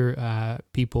few other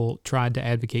people tried to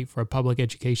advocate for a public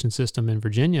education system in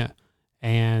Virginia.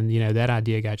 And, that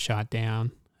idea got shot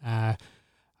down.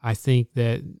 I think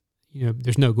that,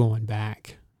 there's no going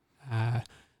back.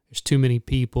 There's too many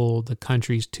people. The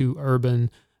country's too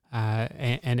urban.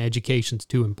 And education's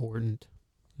too important.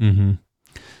 Mm-hmm.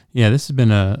 Yeah, this has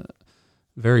been a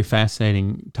very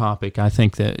fascinating topic. I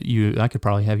think that I could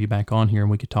probably have you back on here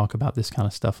and we could talk about this kind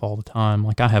of stuff all the time.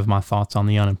 Like I have my thoughts on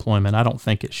the unemployment. I don't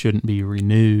think it shouldn't be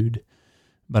renewed,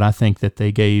 but I think that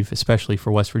they gave, especially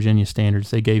for West Virginia standards,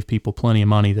 they gave people plenty of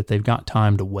money that they've got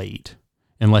time to wait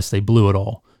unless they blew it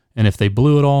all. And if they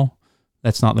blew it all,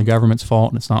 that's not the government's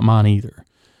fault and it's not mine either.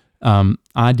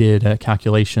 I did a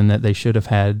calculation that they should have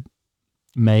had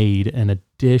made an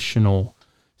additional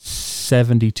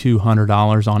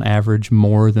 $7,200 on average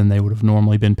more than they would have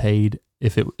normally been paid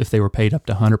if they were paid up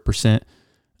to 100%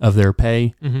 of their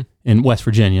pay in West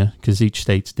Virginia, because each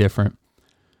state's different.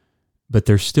 But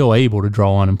they're still able to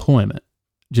draw unemployment,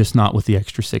 just not with the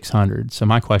extra $600. So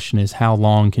my question is, how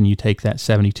long can you take that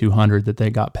 $7,200 that they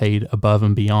got paid above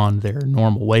and beyond their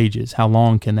normal wages? How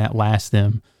long can that last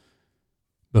them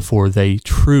before they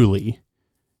truly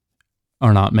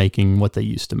are not making what they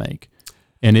used to make?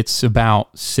 And it's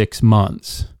about 6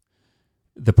 months.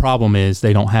 The problem is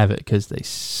they don't have it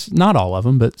because not all of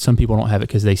them, but some people don't have it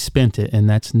because they spent it, and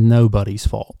that's nobody's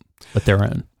fault but their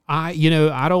own. I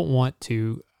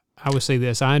would say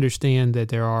this. I understand that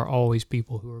there are always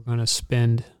people who are going to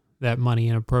spend that money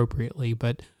inappropriately,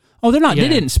 but they're not. They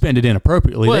didn't spend it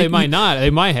inappropriately. Well, they might not. They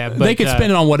might have. But they could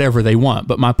spend it on whatever they want.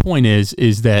 But my point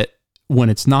is that when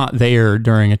it's not there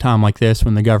during a time like this,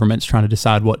 when the government's trying to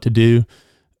decide what to do,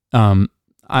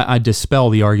 I dispel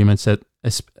the arguments that,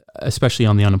 especially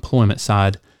on the unemployment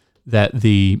side, that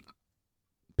the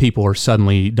people are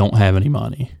suddenly don't have any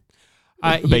money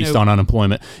based on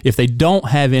unemployment. If they don't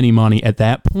have any money at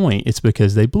that point, it's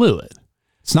because they blew it.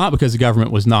 It's not because the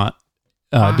government was not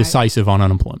decisive on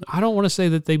unemployment. I don't want to say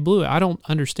that they blew it. I don't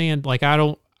understand.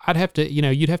 I'd have to,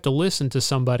 you'd have to listen to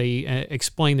somebody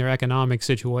explain their economic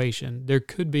situation. There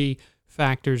could be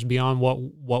factors beyond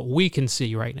what we can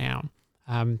see right now.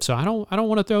 So I don't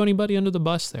want to throw anybody under the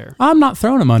bus there. I'm not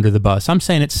throwing them under the bus. I'm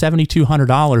saying it's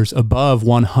 $7,200 above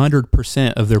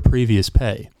 100% of their previous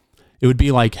pay. It would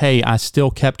be like, hey, I still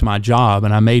kept my job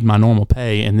and I made my normal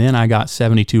pay, and then I got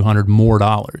 $7,200 more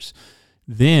dollars.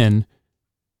 Then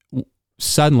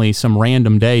suddenly, some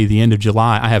random day, the end of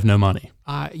July, I have no money.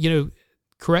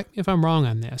 Correct me if I'm wrong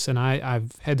on this, and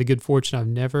I've had the good fortune I've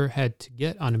never had to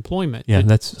get unemployment. Yeah,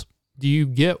 do you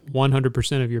get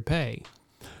 100% of your pay?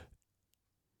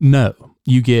 No,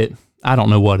 you get, I don't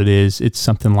know what it is. It's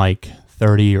something like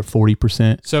 30 or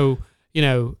 40%. So,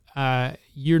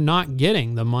 you're not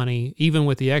getting the money, even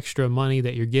with the extra money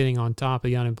that you're getting on top of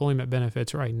the unemployment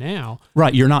benefits right now.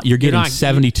 Right, you're getting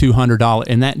 $7,200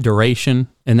 in that duration,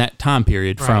 in that time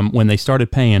period from when they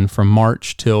started paying from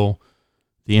March till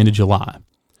the end of July.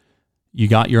 You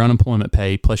got your unemployment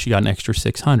pay, plus you got an extra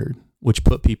 $600, which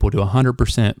put people to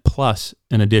 100% plus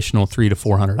an additional $300 to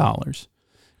 $400.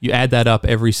 You add that up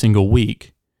every single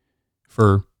week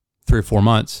for 3 or 4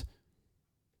 months,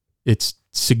 it's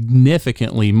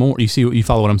significantly more. You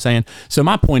follow what I'm saying? So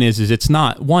my point is it's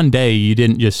not one day you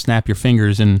didn't just snap your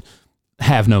fingers and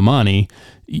have no money.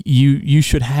 You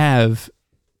should have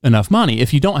enough money.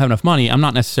 If you don't have enough money, I'm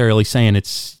not necessarily saying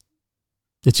it's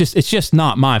just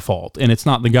not my fault, and it's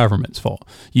not the government's fault.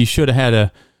 You should have had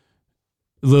a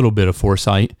little bit of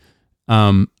foresight.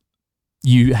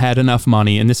 You had enough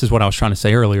money, and this is what I was trying to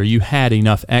say earlier. You had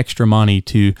enough extra money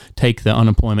to take the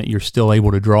unemployment you're still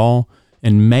able to draw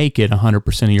and make it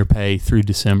 100% of your pay through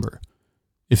December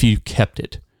if you kept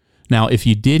it. Now, if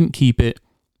you didn't keep it,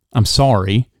 I'm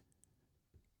sorry,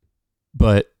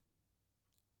 but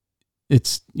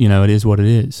it's, it is what it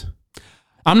is.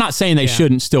 I'm not saying they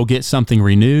shouldn't still get something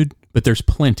renewed, but there's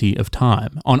plenty of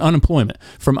time on unemployment.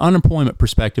 From unemployment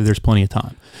perspective, there's plenty of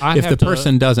time. If the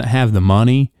person doesn't have the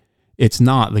money, it's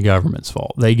not the government's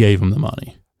fault. They gave them the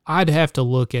money. I'd have to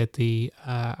look at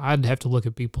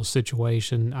people's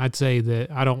situation. I'd say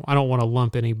that I don't want to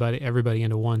lump everybody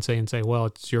into one and say, well,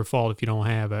 it's your fault if you don't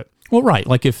have it. Well, right.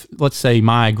 Like if, let's say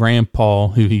my grandpa,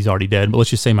 who he's already dead, but let's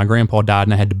just say my grandpa died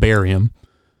and I had to bury him.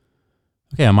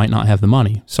 Okay, I might not have the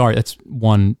money. Sorry, that's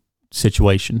one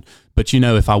situation. But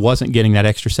if I wasn't getting that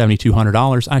extra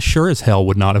 $7,200, I sure as hell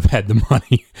would not have had the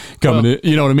money coming in.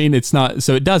 You know what I mean? It's not,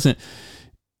 so it doesn't.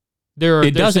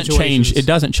 It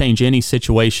doesn't change any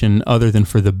situation other than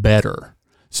for the better.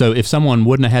 So if someone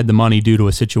wouldn't have had the money due to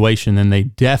a situation, then they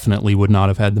definitely would not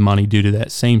have had the money due to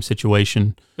that same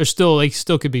situation. They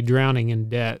still could be drowning in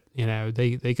debt.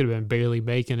 They could have been barely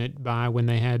making it by when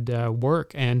they had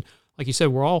work. And like you said,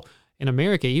 we're all in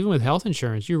America, even with health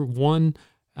insurance, you're one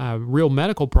real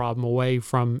medical problem away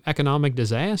from economic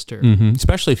disaster. Mm-hmm.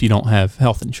 Especially if you don't have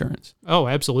health insurance. Oh,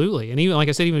 absolutely. And even, like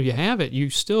I said, even if you have it,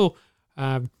 you still...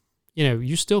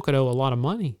 you still could owe a lot of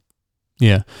money.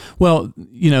 Yeah. Well,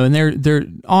 and they're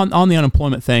on the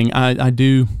unemployment thing. I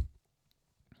do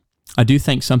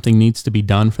think something needs to be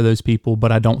done for those people,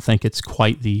 but I don't think it's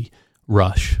quite the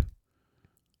rush.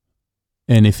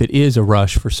 And if it is a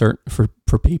rush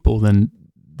for people, then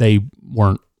they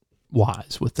weren't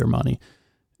wise with their money,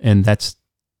 and that's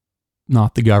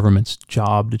not the government's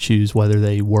job to choose whether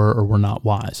they were or were not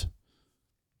wise.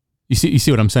 You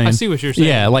see what I'm saying? I see what you're saying.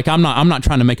 Yeah, like I'm not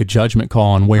trying to make a judgment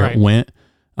call on where it went.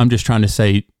 I'm just trying to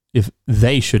say if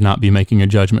they should not be making a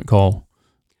judgment call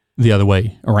the other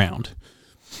way around.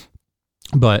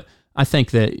 But I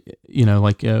think that,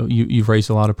 you've raised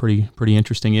a lot of pretty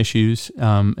interesting issues,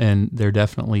 and there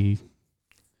definitely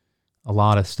a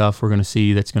lot of stuff we're going to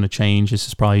see that's going to change. This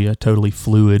is probably a totally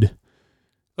fluid.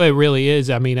 Well, it really is.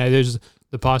 I mean, there's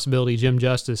the possibility Jim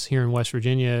Justice here in West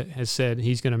Virginia has said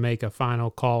he's going to make a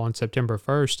final call on September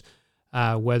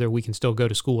 1st, whether we can still go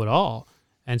to school at all.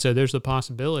 And so there's the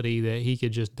possibility that he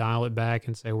could just dial it back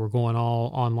and say, we're going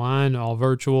all online, all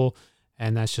virtual,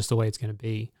 and that's just the way it's going to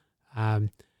be.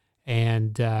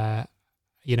 There's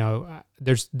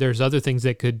other things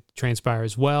that could transpire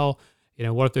as well.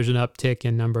 What if there's an uptick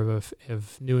in number of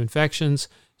new infections?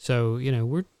 So,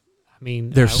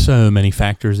 there's so many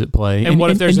factors at play. And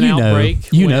what if there's an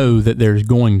outbreak? Know that there's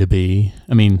going to be.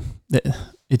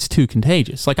 It's too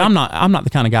contagious. Like, I'm not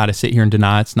the kind of guy to sit here and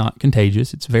deny it's not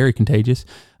contagious. It's very contagious.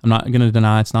 I'm not going to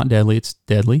deny it's not deadly. It's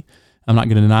deadly. I'm not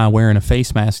going to deny wearing a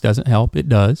face mask doesn't help. It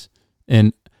does.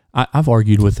 And I've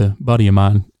argued with a buddy of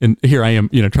mine, and here I am,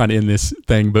 trying to end this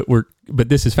thing, but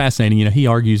this is fascinating. He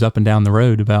argues up and down the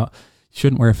road about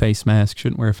shouldn't wear a face mask,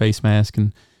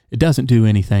 and it doesn't do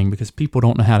anything because people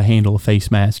don't know how to handle a face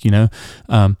mask.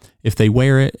 If they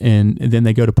wear it and then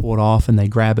they go to pull it off and they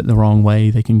grab it the wrong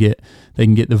way, they can get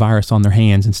the virus on their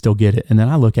hands and still get it. And then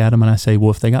I look at them and I say,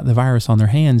 well, if they got the virus on their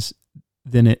hands,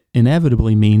 then it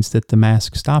inevitably means that the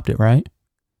mask stopped it, right?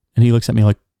 And he looks at me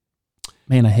like,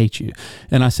 man, I hate you.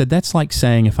 And I said, that's like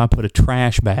saying if I put a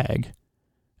trash bag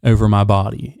over my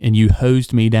body and you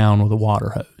hosed me down with a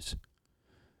water hose,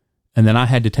 and then I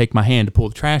had to take my hand to pull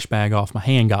the trash bag off, my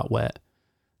hand got wet.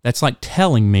 That's like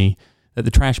telling me that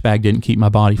the trash bag didn't keep my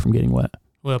body from getting wet.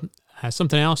 Well,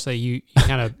 something else that you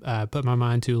kind of put my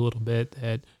mind to a little bit,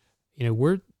 that,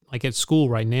 we're like at school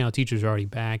right now, teachers are already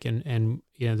back, and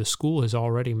the school has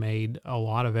already made a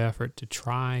lot of effort to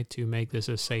try to make this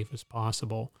as safe as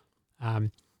possible.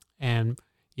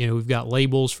 We've got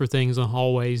labels for things in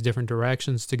hallways, different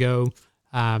directions to go.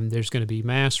 There's going to be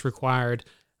masks required.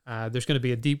 There's going to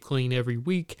be a deep clean every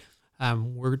week.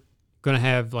 We're going to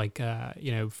have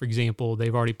for example,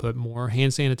 they've already put more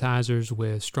hand sanitizers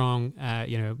with strong,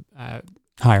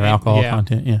 higher alcohol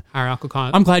content. Yeah. Higher alcohol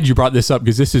content. I'm glad you brought this up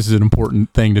because this is an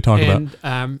important thing to talk about.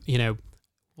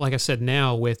 Like I said,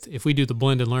 now if we do the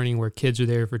blended learning where kids are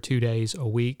there for 2 days a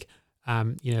week,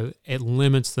 it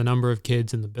limits the number of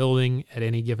kids in the building at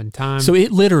any given time. So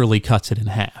it literally cuts it in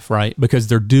half, right? Because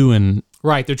they're doing...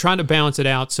 Right. They're trying to balance it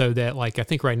out so that, I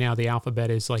think right now the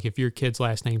alphabet is if your kid's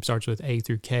last name starts with A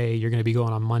through K, you're going to be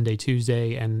going on Monday,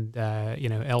 Tuesday, and,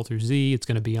 L through Z, it's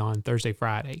going to be on Thursday,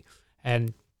 Friday.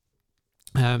 And,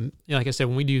 like I said,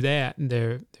 when we do that,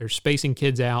 they're spacing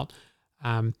kids out.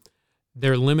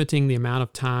 They're limiting the amount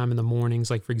of time in the mornings.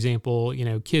 Like, for example,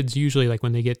 kids usually,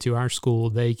 when they get to our school,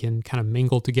 they can kind of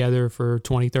mingle together for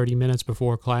 20, 30 minutes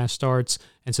before class starts.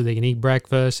 And so they can eat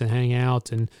breakfast and hang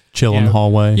out and chill in the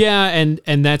hallway. Yeah.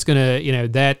 And that's going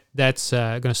to, that's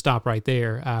going to stop right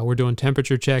there. We're doing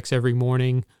temperature checks every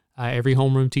morning. Every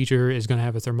homeroom teacher is going to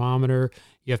have a thermometer.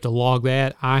 You have to log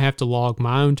that. I have to log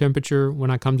my own temperature when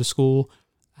I come to school.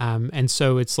 And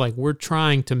so it's we're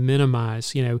trying to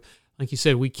minimize, like you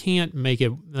said, we can't make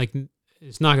it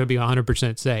it's not going to be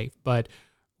 100% safe, but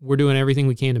we're doing everything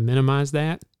we can to minimize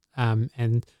that.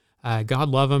 And God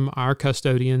love them, our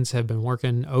custodians have been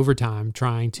working overtime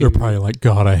trying to. They're probably like,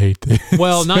 God, I hate this.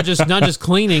 Well, not just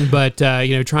cleaning, but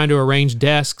trying to arrange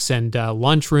desks and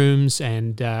lunch rooms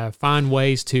and find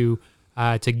ways to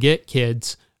get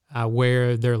kids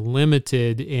where they're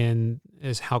limited in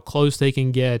is how close they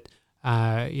can get.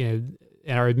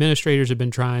 Our administrators have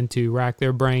been trying to rack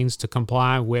their brains to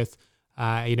comply with,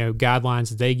 guidelines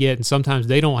that they get. And sometimes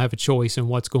they don't have a choice in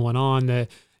what's going on.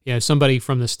 Somebody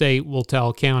from the state will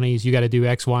tell counties, you got to do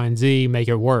X, Y, and Z, make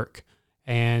it work.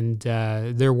 And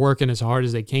they're working as hard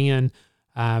as they can.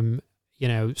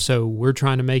 So we're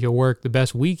trying to make it work the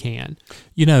best we can.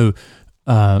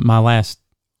 My last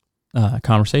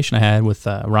conversation I had with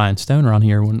Ryan Stoner on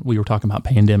here when we were talking about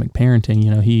pandemic parenting,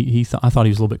 I thought he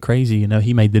was a little bit crazy.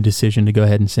 He made the decision to go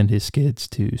ahead and send his kids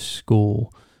to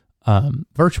school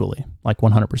virtually,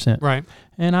 100%. Right.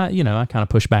 And I kind of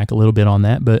pushed back a little bit on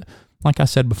that, but like I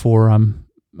said before, I'm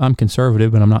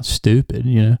conservative, but I'm not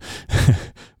stupid,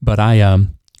 But I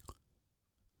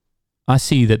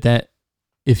see that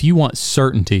if you want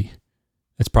certainty,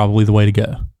 that's probably the way to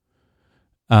go.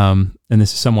 And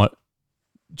this is somewhat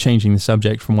changing the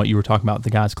subject from what you were talking about, the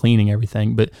guys cleaning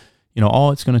everything, but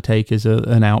all it's going to take is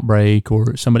an outbreak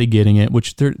or somebody getting it,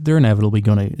 which they're inevitably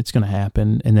it's going to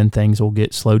happen, and then things will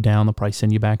get slowed down. They'll probably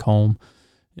send you back home.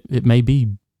 It may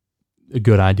be a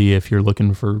good idea if you're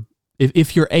looking for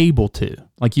if you're able to,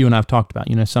 like you and I've talked about,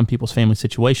 some people's family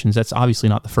situations, that's obviously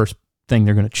not the first thing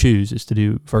they're going to choose is to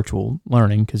do virtual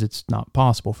learning because it's not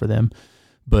possible for them.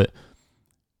 But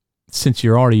since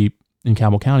you're already in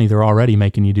Cabell County, they're already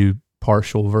making you do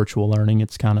partial virtual learning.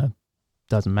 It's kind of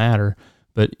doesn't matter.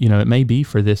 But, it may be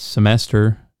for this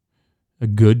semester a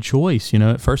good choice.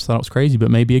 At first I thought it was crazy, but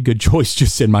maybe a good choice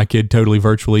just send my kid totally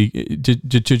virtually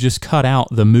to just cut out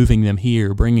the moving them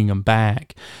here, bringing them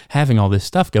back, having all this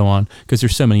stuff go on because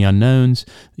there's so many unknowns,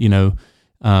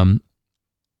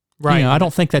 Right. I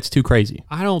don't think that's too crazy.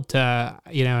 I don't,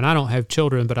 and I don't have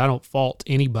children, but I don't fault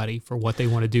anybody for what they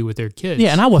want to do with their kids.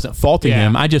 Yeah, and I wasn't faulting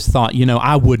them. I just thought,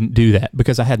 I wouldn't do that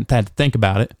because I hadn't had to think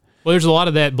about it. Well, there's a lot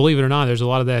of that, believe it or not, there's a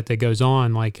lot of that goes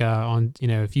on, like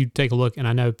if you take a look, and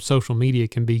I know social media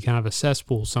can be kind of a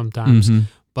cesspool sometimes,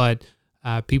 but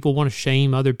people want to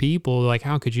shame other people, like,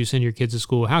 how could you send your kids to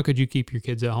school? How could you keep your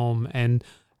kids at home? And,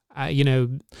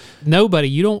 nobody,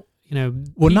 you don't,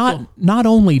 Well, people, not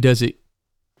only does it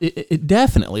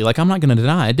definitely, like I'm not going to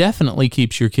deny, it definitely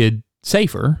keeps your kid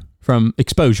safer from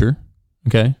exposure,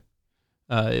 okay?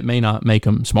 It may not make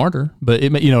them smarter, but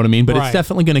it may, you know what I mean? But It's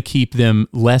definitely going to keep them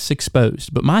less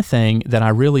exposed. But my thing that I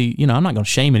really, I'm not going to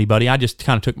shame anybody. I just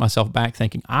kind of took myself back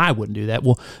thinking I wouldn't do that.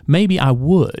 Well, maybe I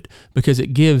would because it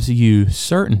gives you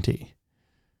certainty,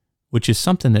 which is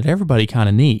something that everybody kind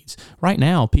of needs. Right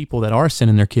now, people that are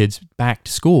sending their kids back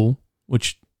to school,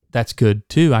 which that's good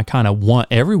too. I kind of want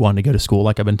everyone to go to school,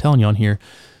 like I've been telling you on here.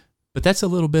 But that's a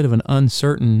little bit of an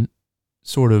uncertain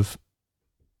sort of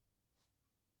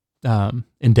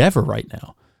endeavor right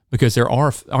now because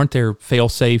aren't there fail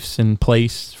safes in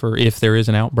place for if there is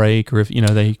an outbreak or if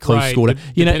they close school.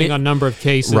 Depending on number of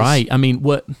cases. Right. I mean,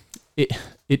 what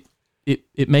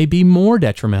it may be more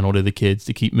detrimental to the kids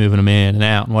to keep moving them in and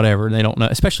out and whatever. And they don't know,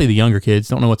 especially the younger kids,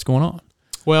 don't know what's going on.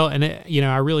 Well, and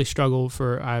I really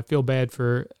I feel bad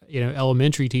for,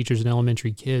 elementary teachers and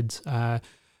elementary kids.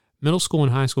 Middle school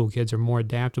and high school kids are more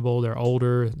adaptable. They're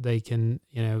older. They can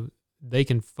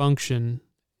function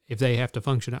if they have to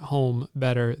function at home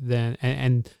better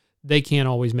and they can't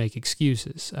always make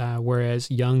excuses.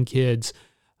 Whereas young kids,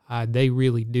 they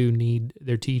really do need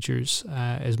their teachers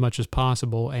as much as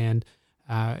possible. And,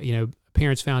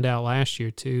 parents found out last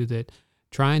year too, that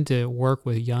trying to work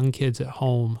with young kids at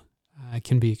home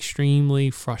can be extremely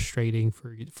frustrating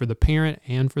for the parent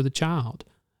and for the child.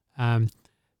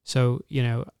 So,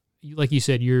 like you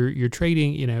said, you're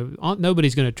trading,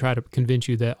 nobody's going to try to convince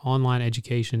you that online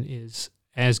education is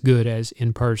as good as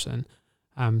in person.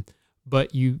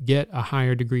 But you get a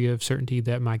higher degree of certainty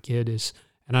that my kid is,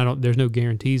 and there's no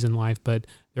guarantees in life, but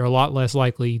they're a lot less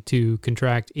likely to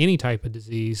contract any type of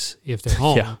disease if they're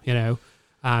home,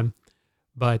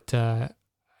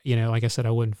 like I said,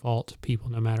 I wouldn't fault people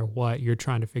no matter what. You're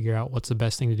trying to figure out what's the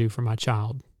best thing to do for my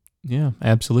child. Yeah,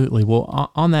 absolutely.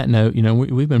 Well, on that note,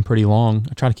 we've been pretty long.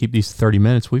 I try to keep these 30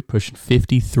 minutes. We've pushed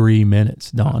 53 minutes,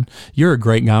 Don. You're a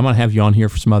great guy. I'm going to have you on here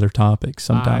for some other topips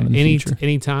sometime in the future.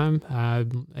 Anytime.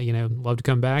 Love to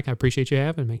come back. I appreciate you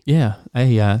having me. Yeah.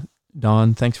 Hey,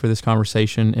 Don, thanks for this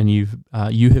conversation. And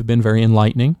you have been very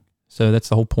enlightening. So that's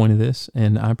the whole point of this.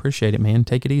 And I appreciate it, man.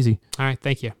 Take it easy. All right.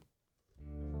 Thank you.